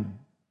lion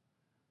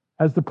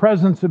as the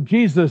presence of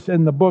Jesus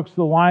in the books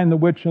The Lion, the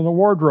Witch, and the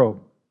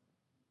Wardrobe.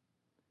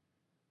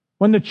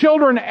 When the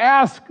children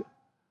ask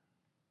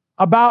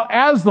about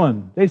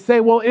Aslan, they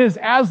say, well, is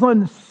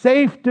Aslan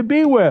safe to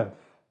be with?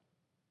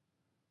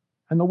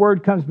 And the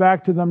word comes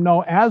back to them,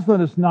 no,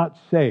 Aslan is not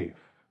safe.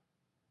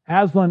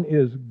 Aslan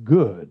is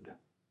good.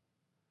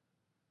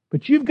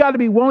 But you've got to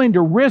be willing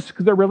to risk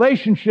the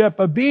relationship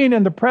of being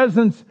in the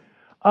presence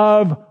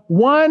of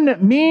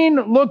one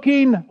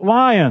mean-looking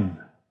lion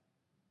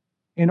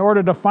in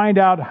order to find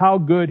out how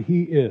good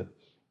he is.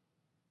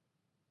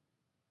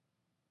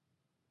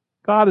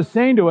 God is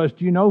saying to us,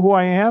 do you know who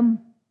I am?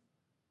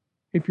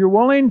 If you're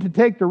willing to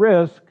take the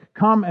risk,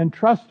 come and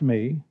trust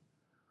me.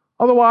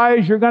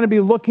 Otherwise, you're going to be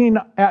looking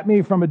at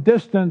me from a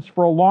distance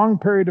for a long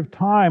period of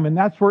time. And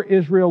that's where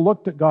Israel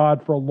looked at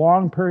God for a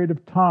long period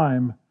of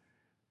time.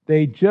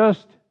 They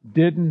just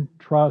didn't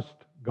trust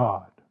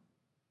God.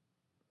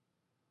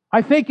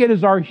 I think it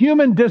is our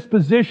human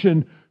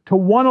disposition to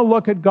want to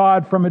look at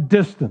God from a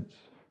distance.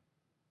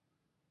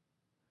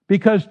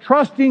 Because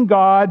trusting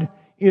God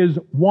is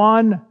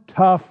one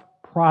tough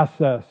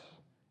process,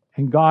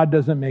 and God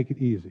doesn't make it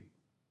easy.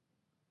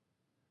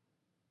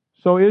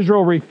 So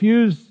Israel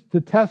refused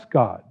to test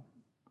God.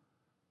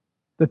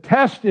 The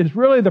test is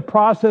really the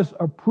process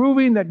of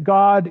proving that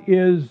God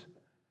is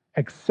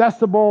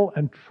accessible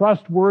and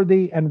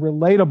trustworthy and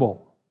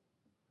relatable.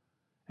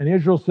 And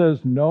Israel says,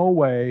 no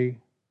way,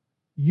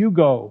 you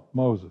go,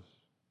 Moses.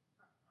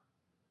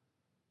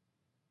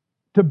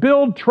 To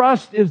build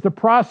trust is the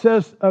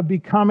process of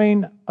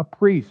becoming a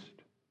priest.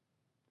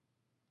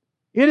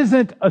 It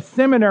isn't a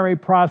seminary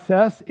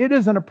process. It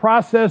isn't a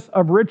process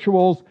of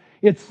rituals.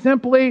 It's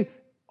simply,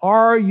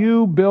 are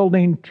you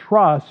building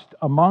trust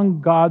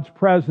among God's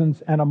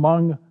presence and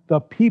among the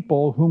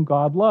people whom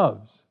God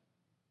loves?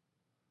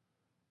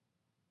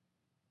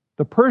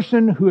 The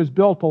person who has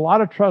built a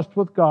lot of trust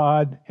with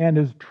God and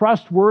is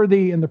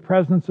trustworthy in the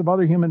presence of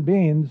other human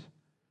beings,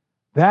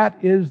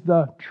 that is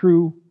the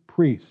true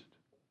priest.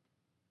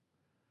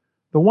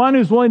 The one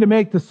who's willing to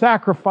make the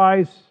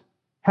sacrifice,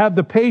 have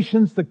the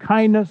patience, the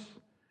kindness,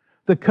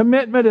 the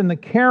commitment, and the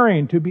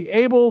caring to be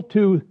able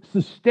to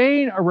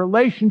sustain a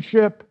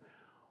relationship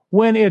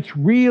when it's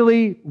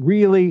really,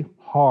 really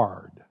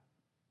hard.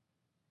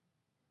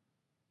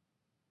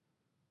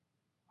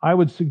 I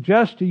would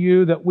suggest to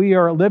you that we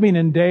are living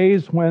in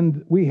days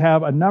when we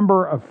have a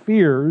number of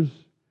fears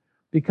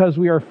because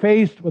we are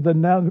faced with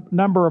a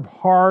number of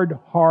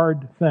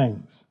hard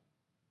things.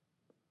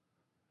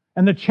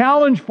 And the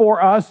challenge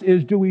for us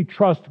is, do we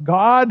trust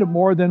God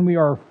more than we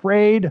are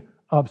afraid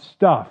of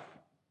stuff?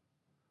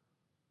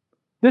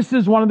 This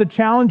is one of the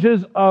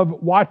challenges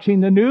of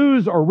watching the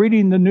news or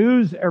reading the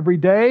news every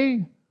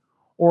day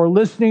or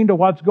listening to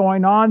what's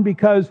going on,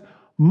 because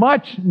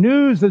much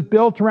news is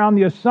built around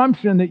the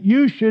assumption that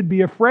you should be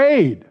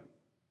afraid.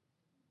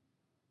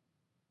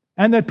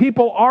 And that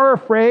people are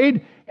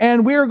afraid,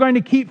 and we are going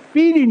to keep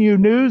feeding you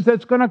news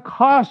that's going to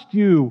cost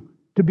you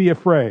to be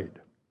afraid.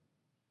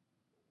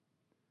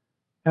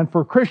 And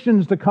for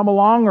Christians to come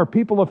along, or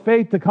people of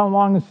faith to come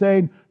along and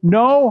say,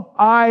 no,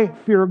 I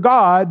fear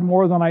God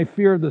more than I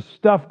fear the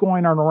stuff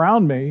going on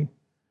around me,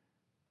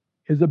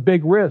 is a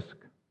big risk.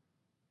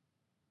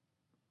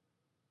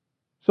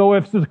 So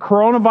if it's the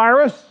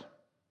coronavirus,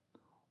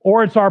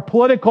 or it's our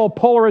political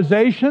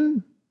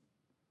polarization,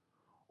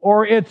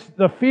 or it's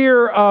the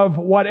fear of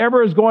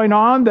whatever is going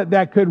on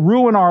that could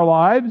ruin our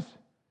lives,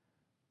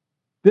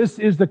 this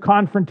is the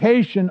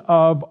confrontation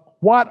of,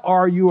 what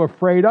are you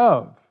afraid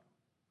of?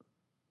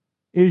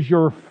 Is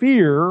your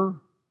fear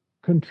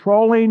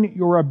controlling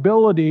your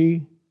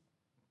ability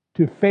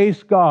to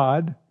face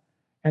God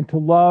and to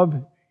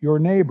love your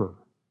neighbor?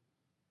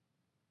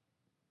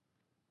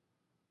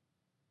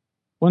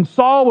 When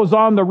Saul was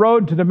on the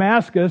road to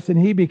Damascus and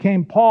he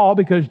became Paul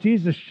because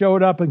Jesus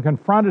showed up and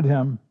confronted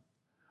him,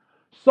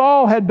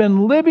 Saul had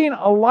been living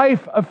a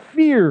life of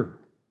fear.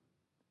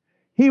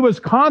 He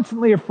was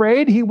constantly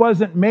afraid he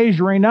wasn't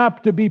measuring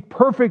up to be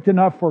perfect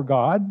enough for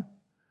God.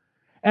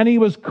 And he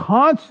was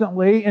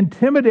constantly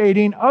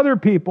intimidating other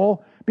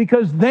people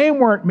because they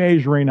weren't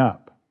measuring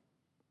up.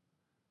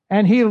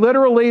 And he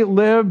literally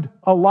lived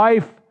a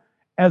life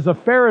as a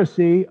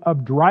Pharisee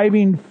of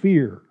driving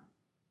fear.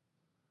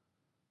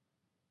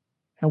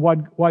 And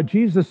what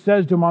Jesus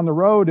says to him on the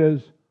road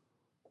is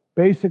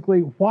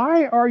basically,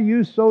 why are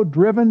you so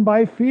driven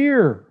by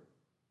fear,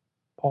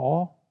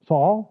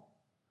 Saul?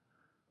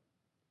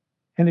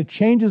 And it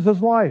changes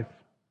his life.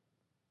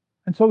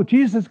 And so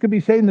Jesus could be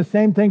saying the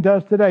same thing to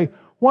us today.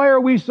 Why are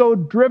we so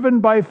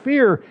driven by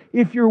fear?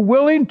 If you're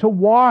willing to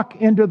walk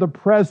into the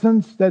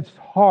presence that's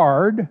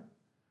hard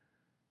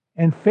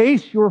and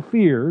face your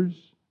fears,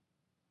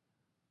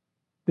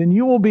 then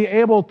you will be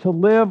able to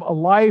live a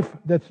life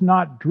that's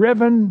not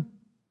driven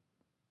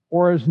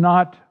or is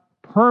not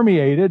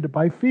permeated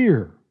by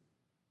fear.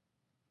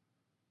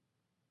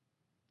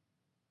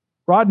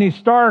 Rodney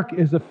Stark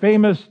is a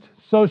famous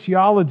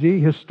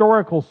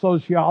historical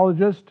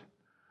sociologist,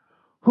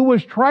 who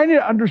was trying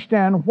to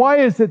understand why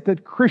is it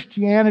that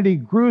Christianity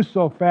grew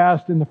so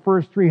fast in the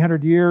first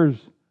 300 years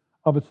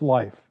of its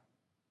life.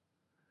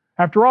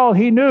 After all,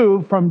 he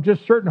knew from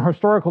just certain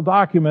historical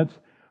documents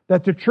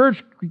that the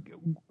church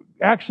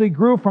actually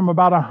grew from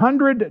about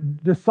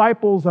 100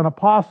 disciples and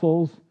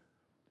apostles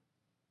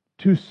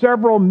to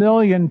several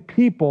million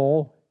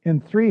people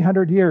in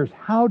 300 years.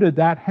 How did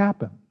that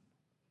happen?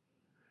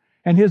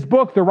 And his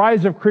book, The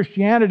Rise of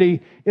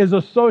Christianity, is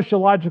a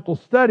sociological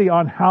study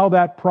on how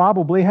that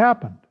probably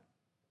happened.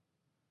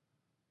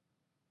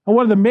 And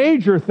one of the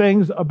major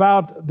things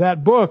about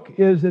that book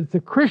is that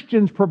the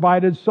Christians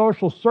provided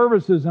social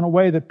services in a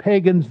way that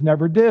pagans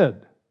never did.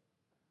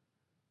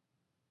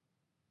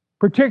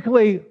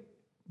 Particularly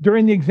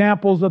during the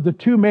examples of the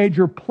two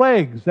major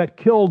plagues that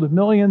killed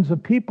millions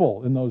of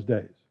people in those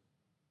days.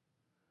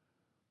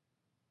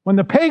 When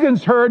the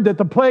pagans heard that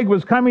the plague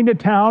was coming to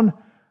town,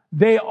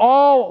 they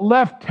all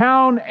left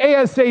town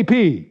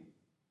ASAP.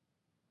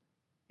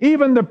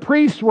 Even the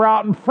priests were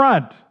out in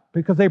front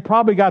because they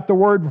probably got the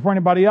word before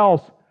anybody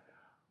else.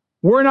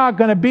 We're not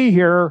going to be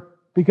here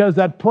because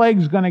that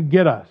plague's going to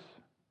get us.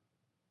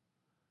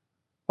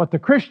 What the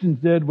Christians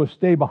did was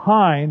stay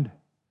behind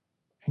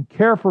and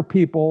care for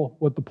people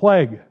with the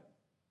plague.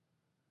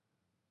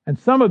 And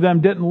some of them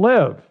didn't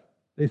live.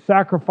 They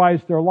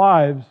sacrificed their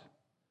lives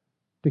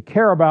to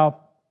care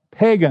about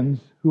pagans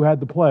who had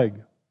the plague.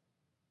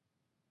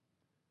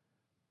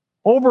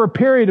 Over a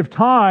period of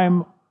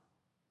time,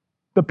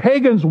 the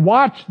pagans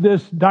watched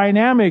this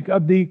dynamic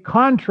of the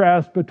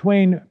contrast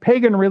between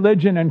pagan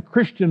religion and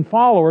Christian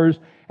followers,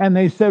 and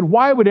they said,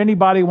 why would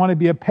anybody want to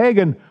be a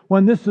pagan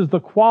when this is the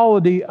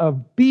quality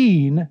of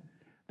being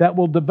that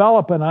will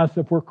develop in us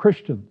if we're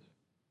Christians?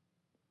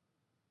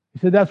 He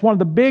said that's one of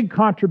the big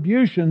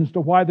contributions to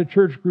why the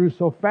church grew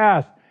so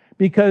fast,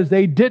 because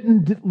they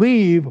didn't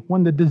leave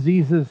when the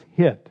diseases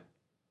hit.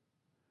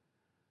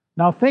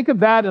 Now think of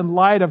that in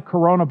light of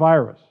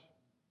coronavirus.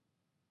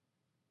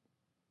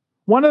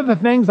 One of the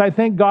things I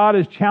think God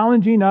is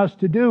challenging us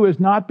to do is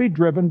not be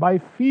driven by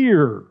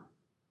fear.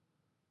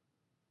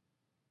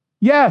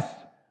 Yes,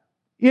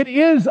 it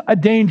is a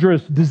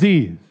dangerous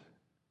disease.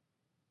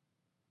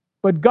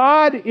 But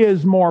God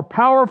is more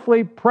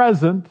powerfully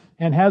present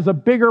and has a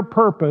bigger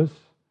purpose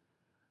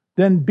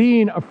than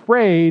being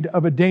afraid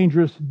of a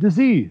dangerous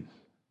disease.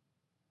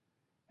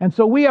 And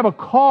so we have a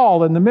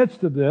call in the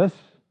midst of this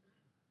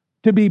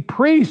to be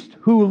priests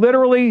who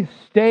literally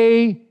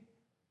stay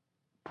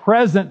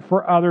present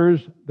for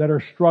others that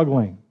are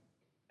struggling,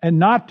 and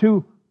not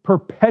to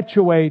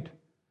perpetuate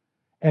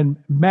and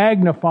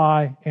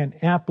magnify and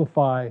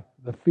amplify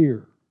the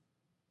fear.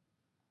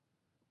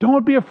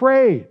 Don't be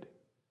afraid.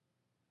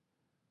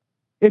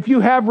 If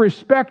you have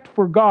respect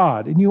for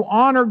God and you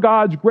honor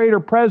God's greater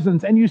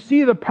presence and you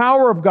see the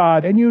power of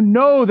God and you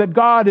know that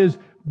God is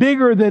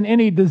bigger than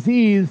any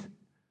disease,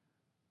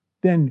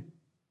 then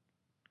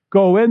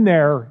go in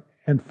there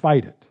and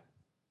fight it.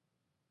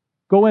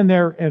 Go in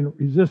there and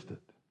resist it.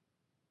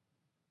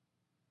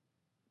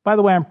 By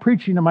the way, I'm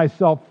preaching to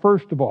myself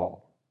first of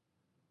all,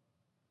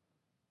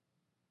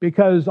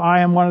 because I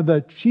am one of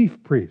the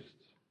chief priests.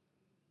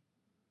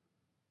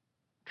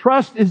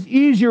 Trust is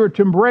easier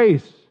to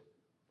embrace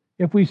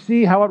if we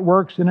see how it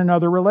works in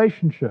another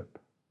relationship.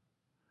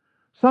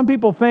 Some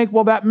people think,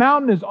 well, that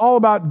mountain is all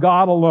about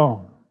God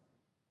alone.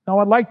 Now,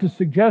 I'd like to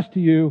suggest to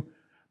you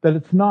that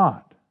it's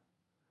not.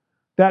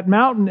 That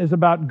mountain is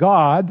about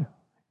God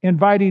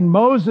inviting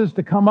Moses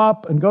to come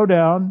up and go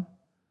down,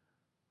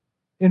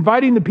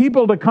 inviting the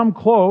people to come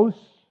close.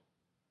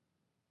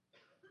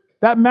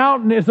 That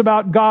mountain is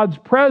about God's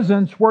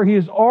presence, where He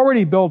has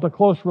already built a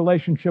close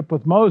relationship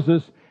with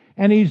Moses,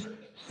 and He's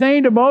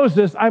saying to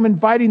Moses, I'm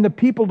inviting the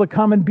people to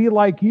come and be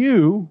like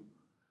you,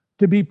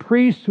 to be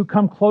priests who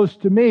come close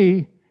to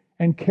me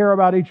and care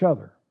about each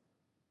other.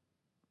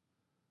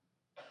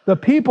 The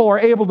people are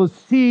able to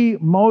see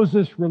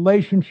Moses'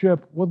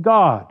 relationship with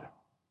God.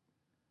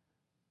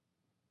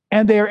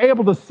 And they are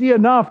able to see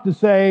enough to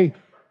say,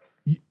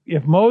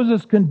 If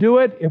Moses can do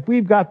it, if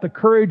we've got the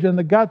courage and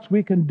the guts,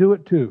 we can do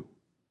it too.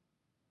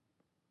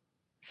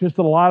 It's just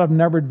that a lot of them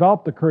never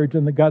developed the courage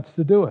and the guts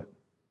to do it.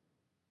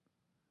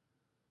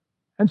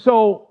 And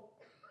so,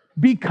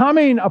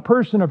 becoming a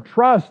person of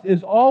trust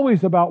is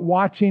always about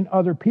watching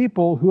other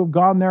people who have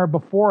gone there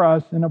before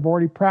us and have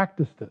already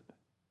practiced it.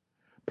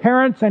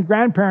 Parents and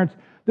grandparents,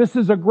 this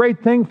is a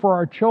great thing for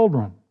our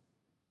children.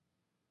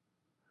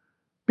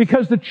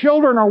 Because the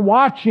children are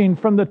watching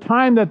from the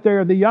time that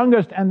they're the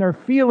youngest, and they're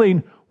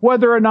feeling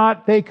whether or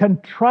not they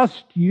can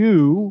trust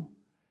you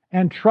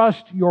and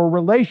trust your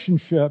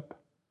relationship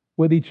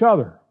with each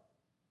other.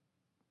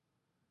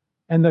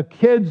 And the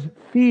kids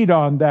feed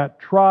on that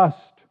trust,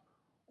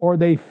 or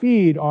they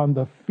feed on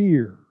the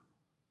fear.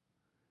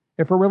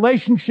 If a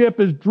relationship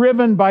is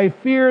driven by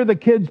fear, the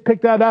kids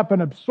pick that up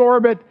and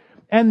absorb it,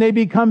 and they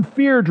become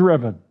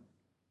fear-driven.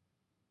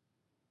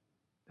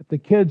 If the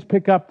kids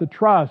pick up the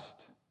trust,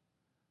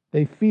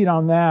 they feed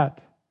on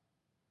that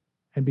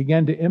and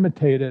begin to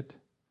imitate it,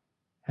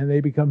 and they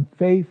become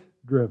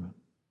faith-driven.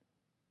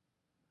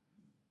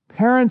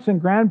 Parents and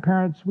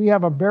grandparents, we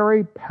have a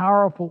very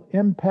powerful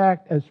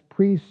impact as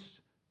priests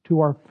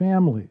to our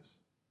families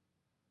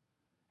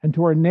and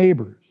to our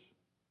neighbors.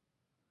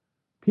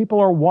 People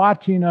are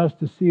watching us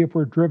to see if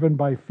we're driven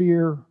by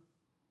fear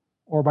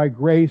or by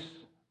grace,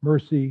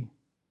 mercy,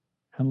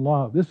 and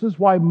love. This is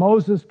why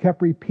Moses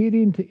kept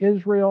repeating to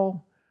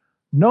Israel,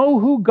 know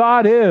who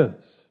God is.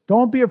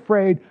 Don't be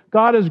afraid.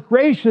 God is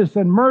gracious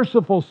and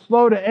merciful,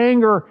 slow to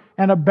anger,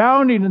 and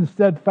abounding in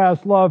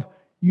steadfast love.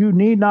 You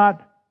need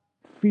not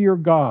fear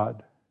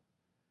God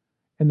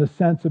in the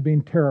sense of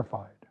being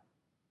terrified.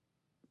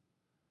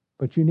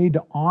 But you need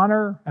to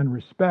honor and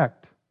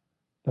respect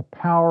the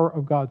power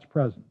of God's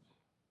presence.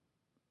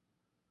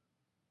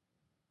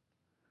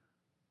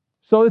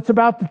 So it's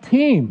about the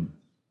team.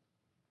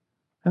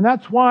 And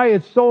that's why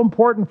it's so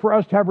important for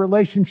us to have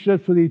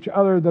relationships with each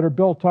other that are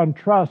built on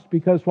trust,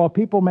 because while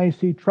people may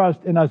see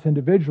trust in us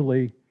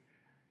individually,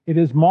 it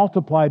is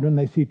multiplied when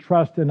they see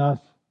trust in us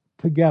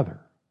together.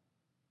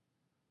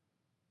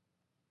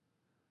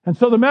 And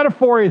so the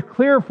metaphor is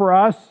clear for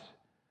us.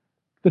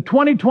 The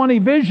 2020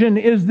 vision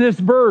is this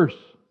verse.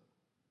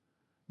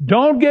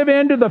 Don't give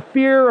in to the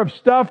fear of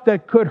stuff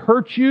that could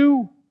hurt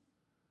you,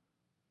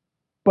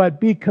 but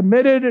be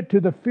committed to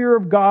the fear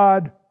of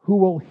God who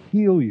will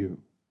heal you.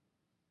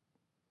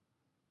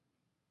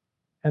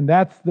 And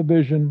that's the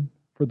vision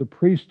for the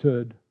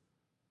priesthood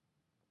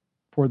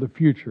for the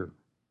future.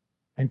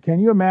 And can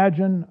you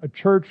imagine a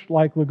church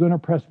like Laguna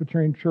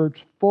Presbyterian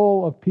Church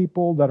full of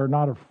people that are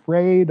not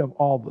afraid of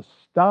all the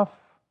stuff,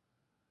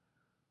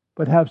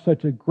 but have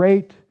such a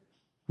great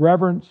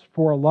reverence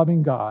for a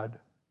loving God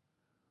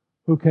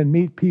who can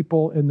meet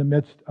people in the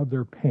midst of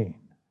their pain?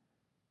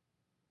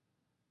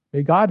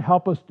 May God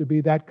help us to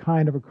be that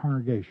kind of a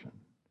congregation,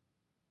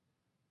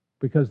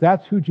 because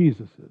that's who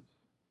Jesus is.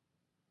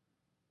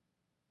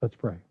 Let's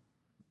pray.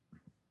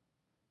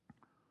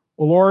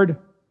 Oh Lord,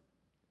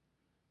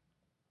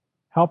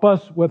 help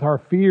us with our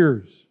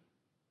fears.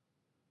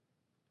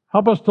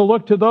 Help us to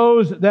look to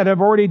those that have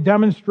already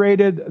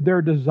demonstrated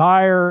their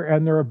desire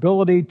and their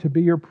ability to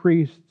be your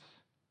priests,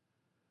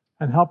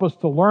 and help us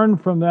to learn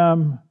from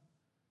them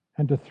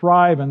and to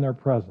thrive in their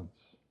presence,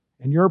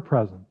 in your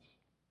presence.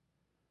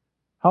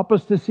 Help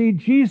us to see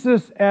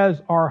Jesus as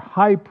our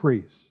high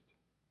priest.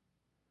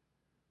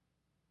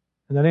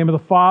 In the name of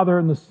the Father,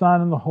 and the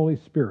Son, and the Holy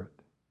Spirit.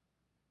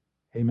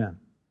 Amen.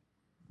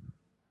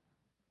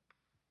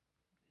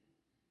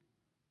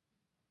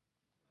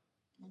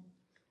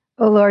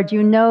 O Lord,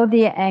 you know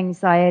the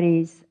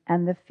anxieties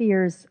and the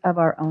fears of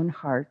our own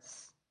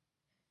hearts.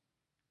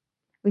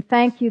 We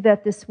thank you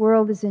that this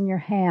world is in your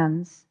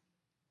hands,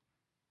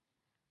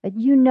 that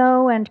you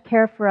know and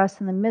care for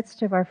us in the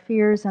midst of our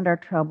fears and our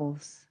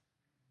troubles,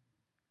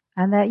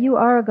 and that you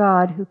are a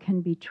God who can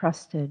be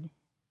trusted.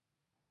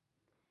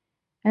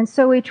 And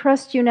so we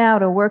trust you now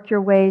to work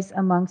your ways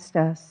amongst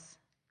us.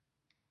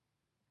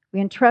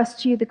 We entrust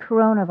to you the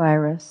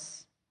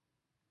coronavirus,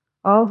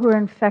 all who are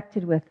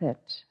infected with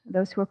it,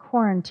 those who are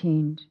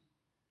quarantined,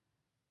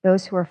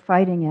 those who are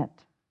fighting it.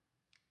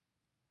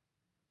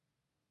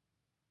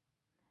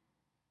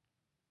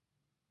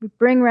 We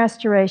bring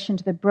restoration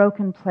to the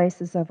broken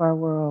places of our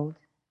world.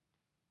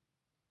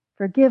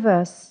 Forgive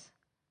us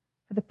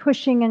for the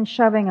pushing and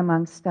shoving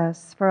amongst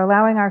us, for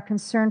allowing our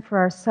concern for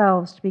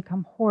ourselves to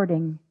become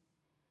hoarding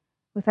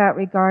without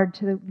regard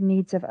to the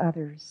needs of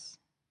others.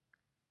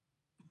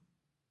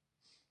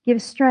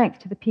 Give strength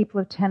to the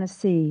people of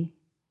Tennessee,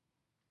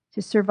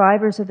 to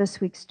survivors of this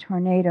week's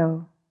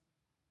tornado,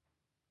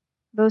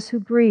 those who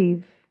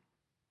grieve,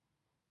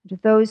 and to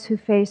those who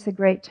face the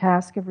great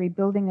task of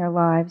rebuilding their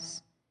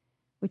lives,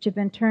 which have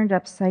been turned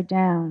upside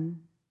down.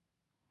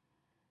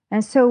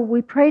 And so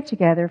we pray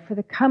together for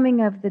the coming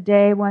of the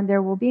day when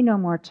there will be no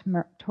more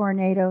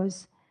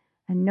tornadoes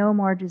and no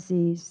more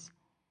disease,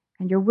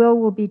 and your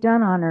will be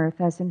done on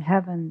earth as in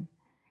heaven,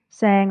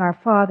 saying, Our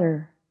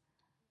Father,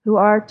 who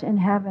art in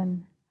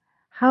heaven,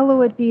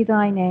 hallowed be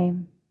thy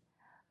name.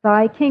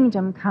 Thy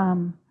kingdom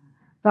come,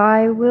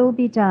 Thy will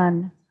be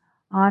done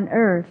on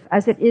earth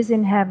as it is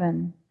in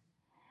heaven.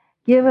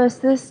 Give us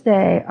this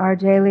day our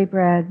daily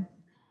bread,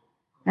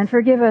 and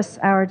forgive us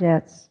our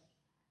debts,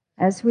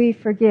 as we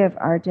forgive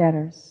our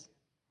debtors.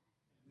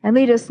 And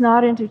lead us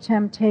not into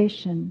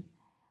temptation,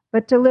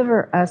 but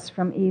deliver us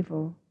from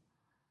evil.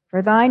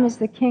 For thine is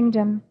the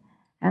kingdom,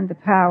 and the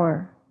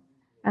power,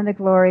 and the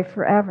glory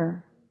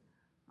forever.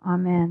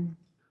 Amen.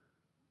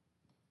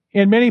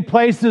 In many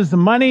places,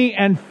 money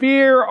and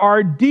fear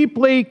are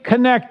deeply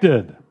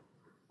connected.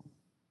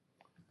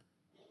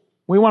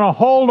 We want to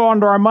hold on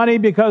to our money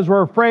because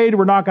we're afraid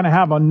we're not going to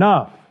have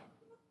enough.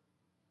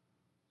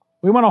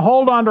 We want to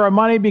hold on to our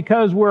money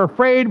because we're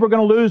afraid we're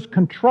going to lose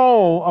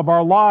control of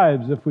our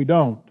lives if we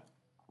don't.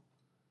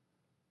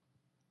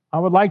 I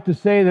would like to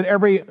say that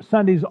every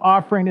Sunday's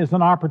offering is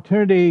an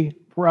opportunity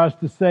for us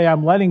to say,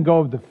 I'm letting go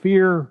of the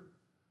fear.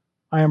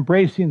 I am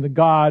embracing the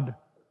God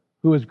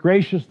who is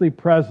graciously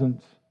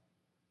present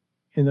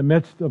in the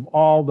midst of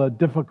all the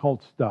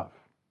difficult stuff.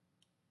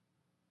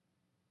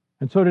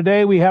 And so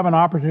today we have an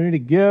opportunity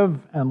to give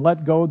and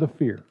let go of the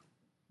fear.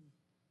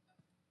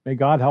 May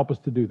God help us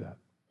to do that.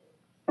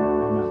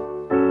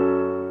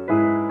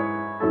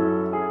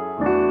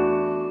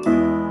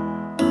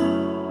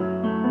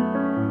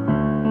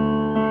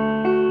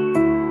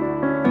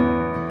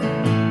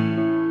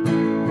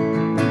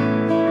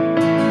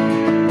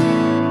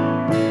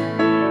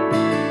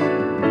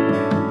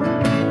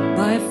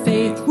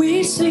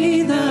 We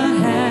see the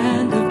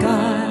hand of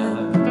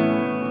God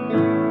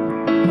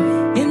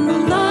in the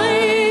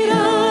light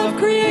of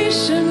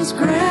creation's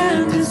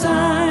grand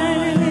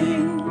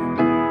design,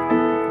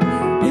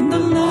 in the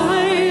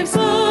lives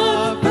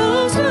of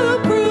those who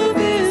prove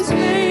His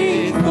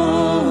faithfulness,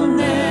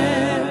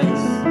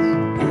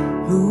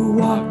 who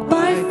walk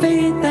by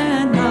faith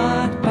and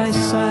not by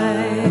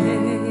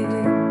sight.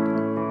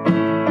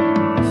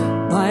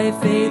 By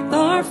faith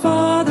our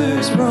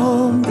fathers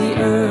roamed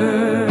the earth,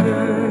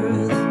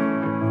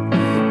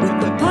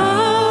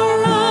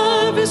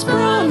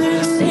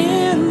 promise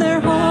in their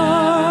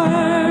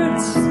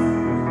hearts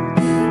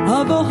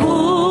of a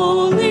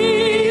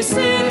holy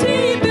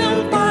city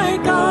built by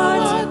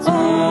God's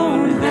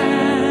own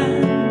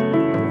hand,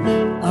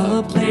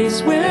 a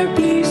place where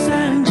peace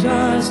and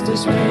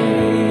justice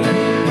reign.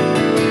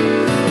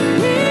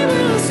 We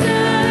will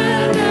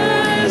stand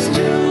as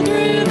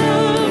children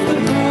of the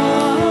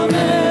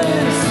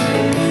promise.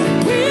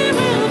 We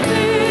will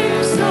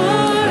fix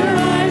our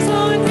eyes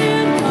on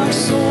Him, our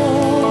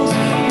souls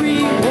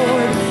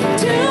reward,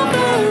 till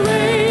the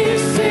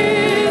race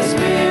is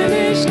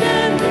finished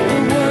and the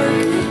work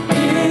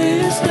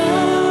is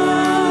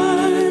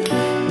done.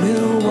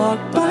 We'll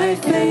walk by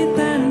faith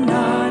and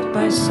not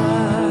by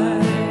sight.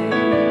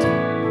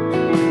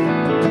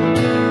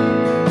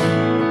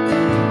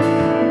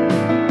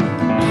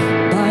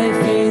 By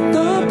faith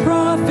the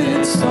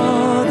prophets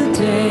saw the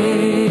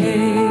day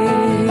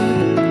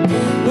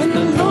when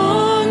the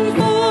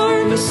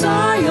longed-for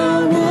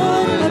Messiah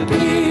would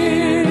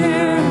appear,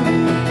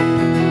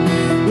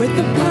 with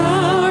the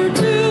power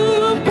to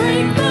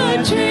break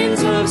the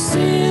chains of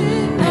sin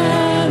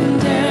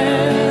and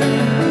death,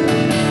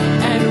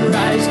 and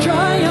rise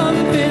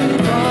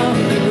triumphant from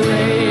the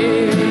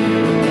grave.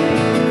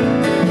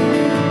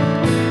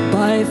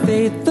 By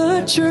faith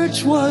the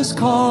church was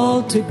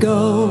called to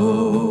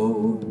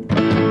go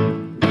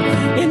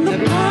in the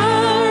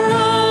power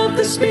of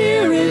the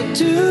Spirit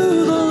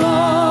to the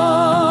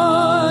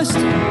lost,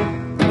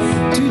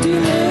 to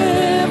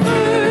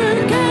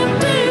deliver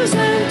captives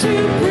and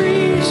to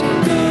preach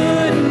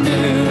good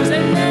news.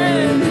 And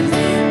then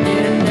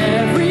in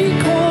every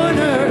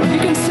corner, you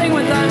can sing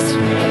with us,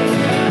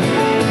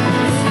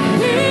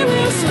 we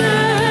will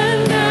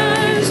stand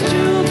as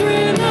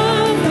children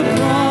of the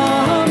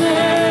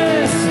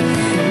promise.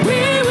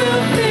 We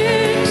will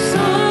fix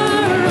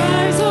our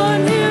eyes on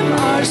Him,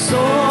 our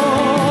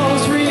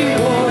souls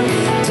reward,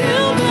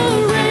 till the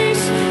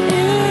race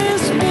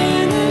is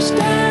finished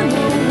and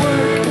the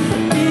work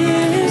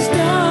is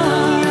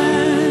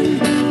done.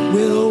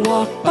 We'll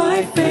walk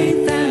by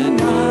faith and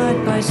not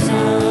by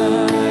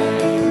sight.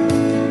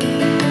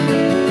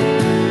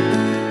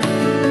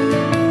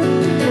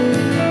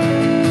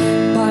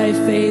 By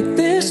faith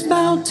this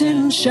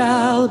mountain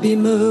shall be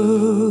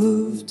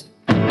moved,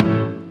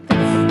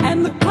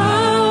 and the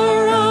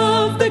power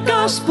of the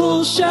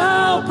gospel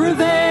shall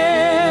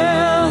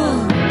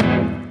prevail.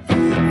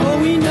 For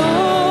we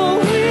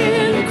know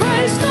in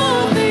Christ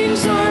all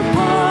things are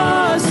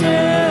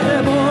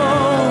possible,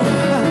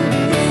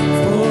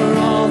 for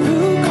all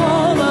who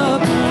call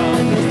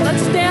upon Him.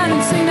 Let's stand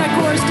and sing that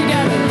chorus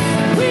together.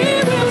 We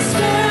will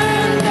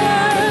stand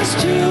as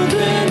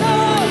children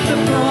of the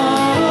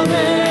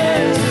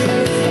promise.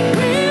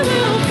 We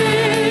will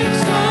fix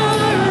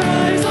our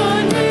eyes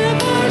on Him,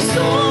 our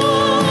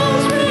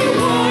souls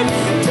reward,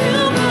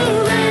 till the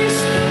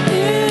race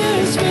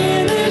is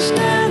finished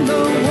and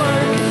the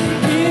work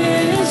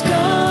is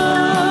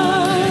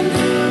done.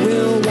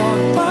 We'll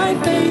walk by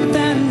faith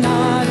and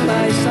not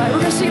by sight. We're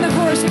going to sing the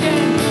chorus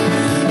again.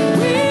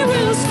 We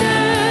will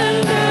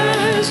stand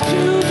as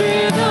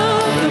children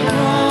of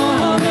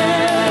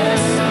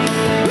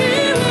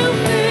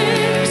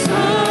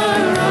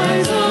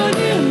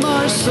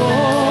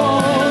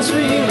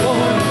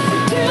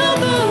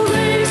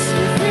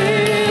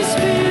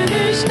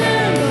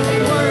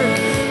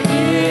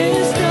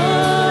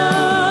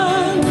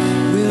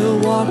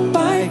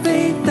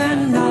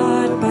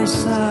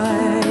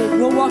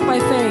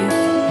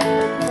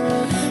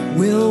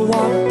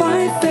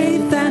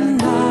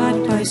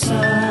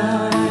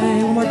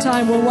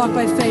time. We'll walk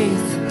by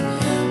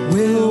faith.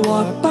 We'll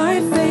walk by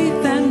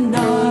faith and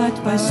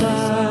not by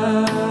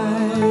sight.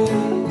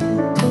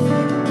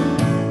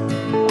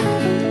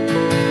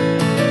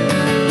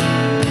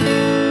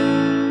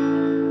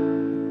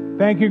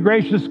 Thank you,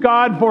 gracious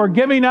God, for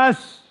giving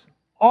us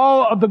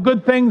all of the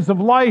good things of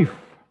life,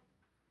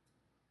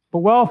 the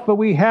wealth that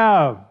we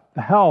have,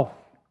 the health,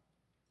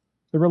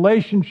 the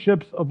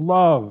relationships of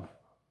love,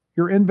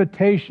 your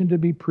invitation to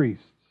be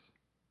priests.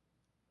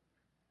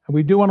 And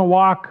we do want to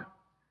walk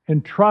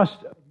in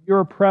trust of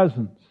your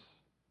presence,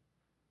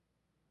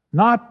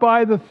 not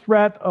by the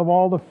threat of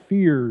all the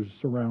fears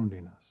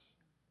surrounding us.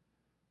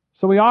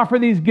 So we offer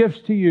these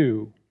gifts to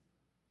you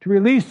to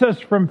release us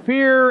from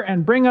fear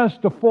and bring us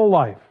to full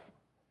life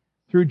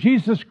through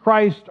Jesus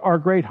Christ, our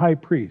great high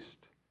priest.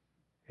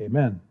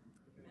 Amen.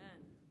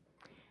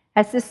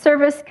 As the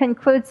service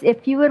concludes,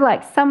 if you would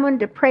like someone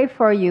to pray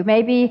for you,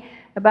 maybe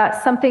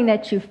about something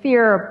that you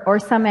fear or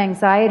some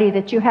anxiety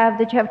that you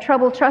have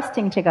trouble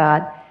trusting to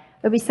God,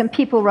 there'll be some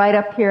people right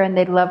up here and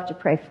they'd love to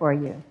pray for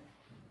you.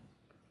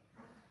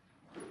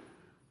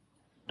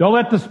 Don't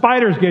let the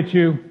spiders get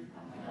you.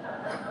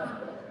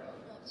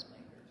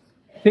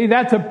 See,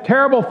 that's a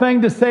terrible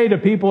thing to say to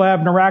people who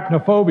have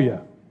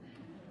arachnophobia.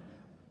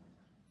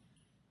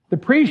 The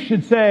priest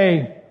should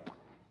say,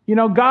 you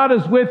know, God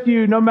is with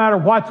you no matter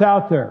what's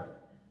out there.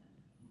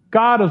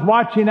 God is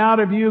watching out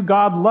of you.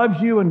 God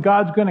loves you, and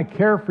God's going to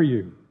care for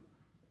you.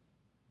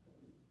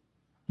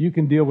 You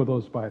can deal with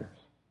those spiders.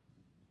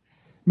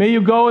 May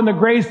you go in the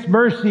grace,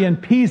 mercy,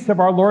 and peace of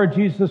our Lord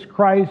Jesus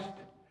Christ,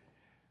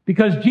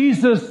 because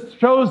Jesus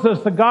shows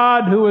us a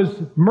God who is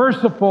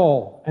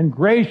merciful and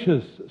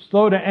gracious,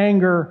 slow to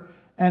anger,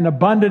 and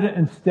abundant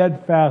in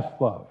steadfast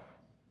love.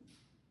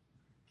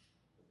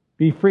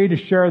 Be free to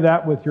share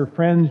that with your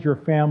friends, your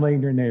family,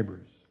 and your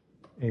neighbors.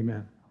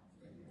 Amen.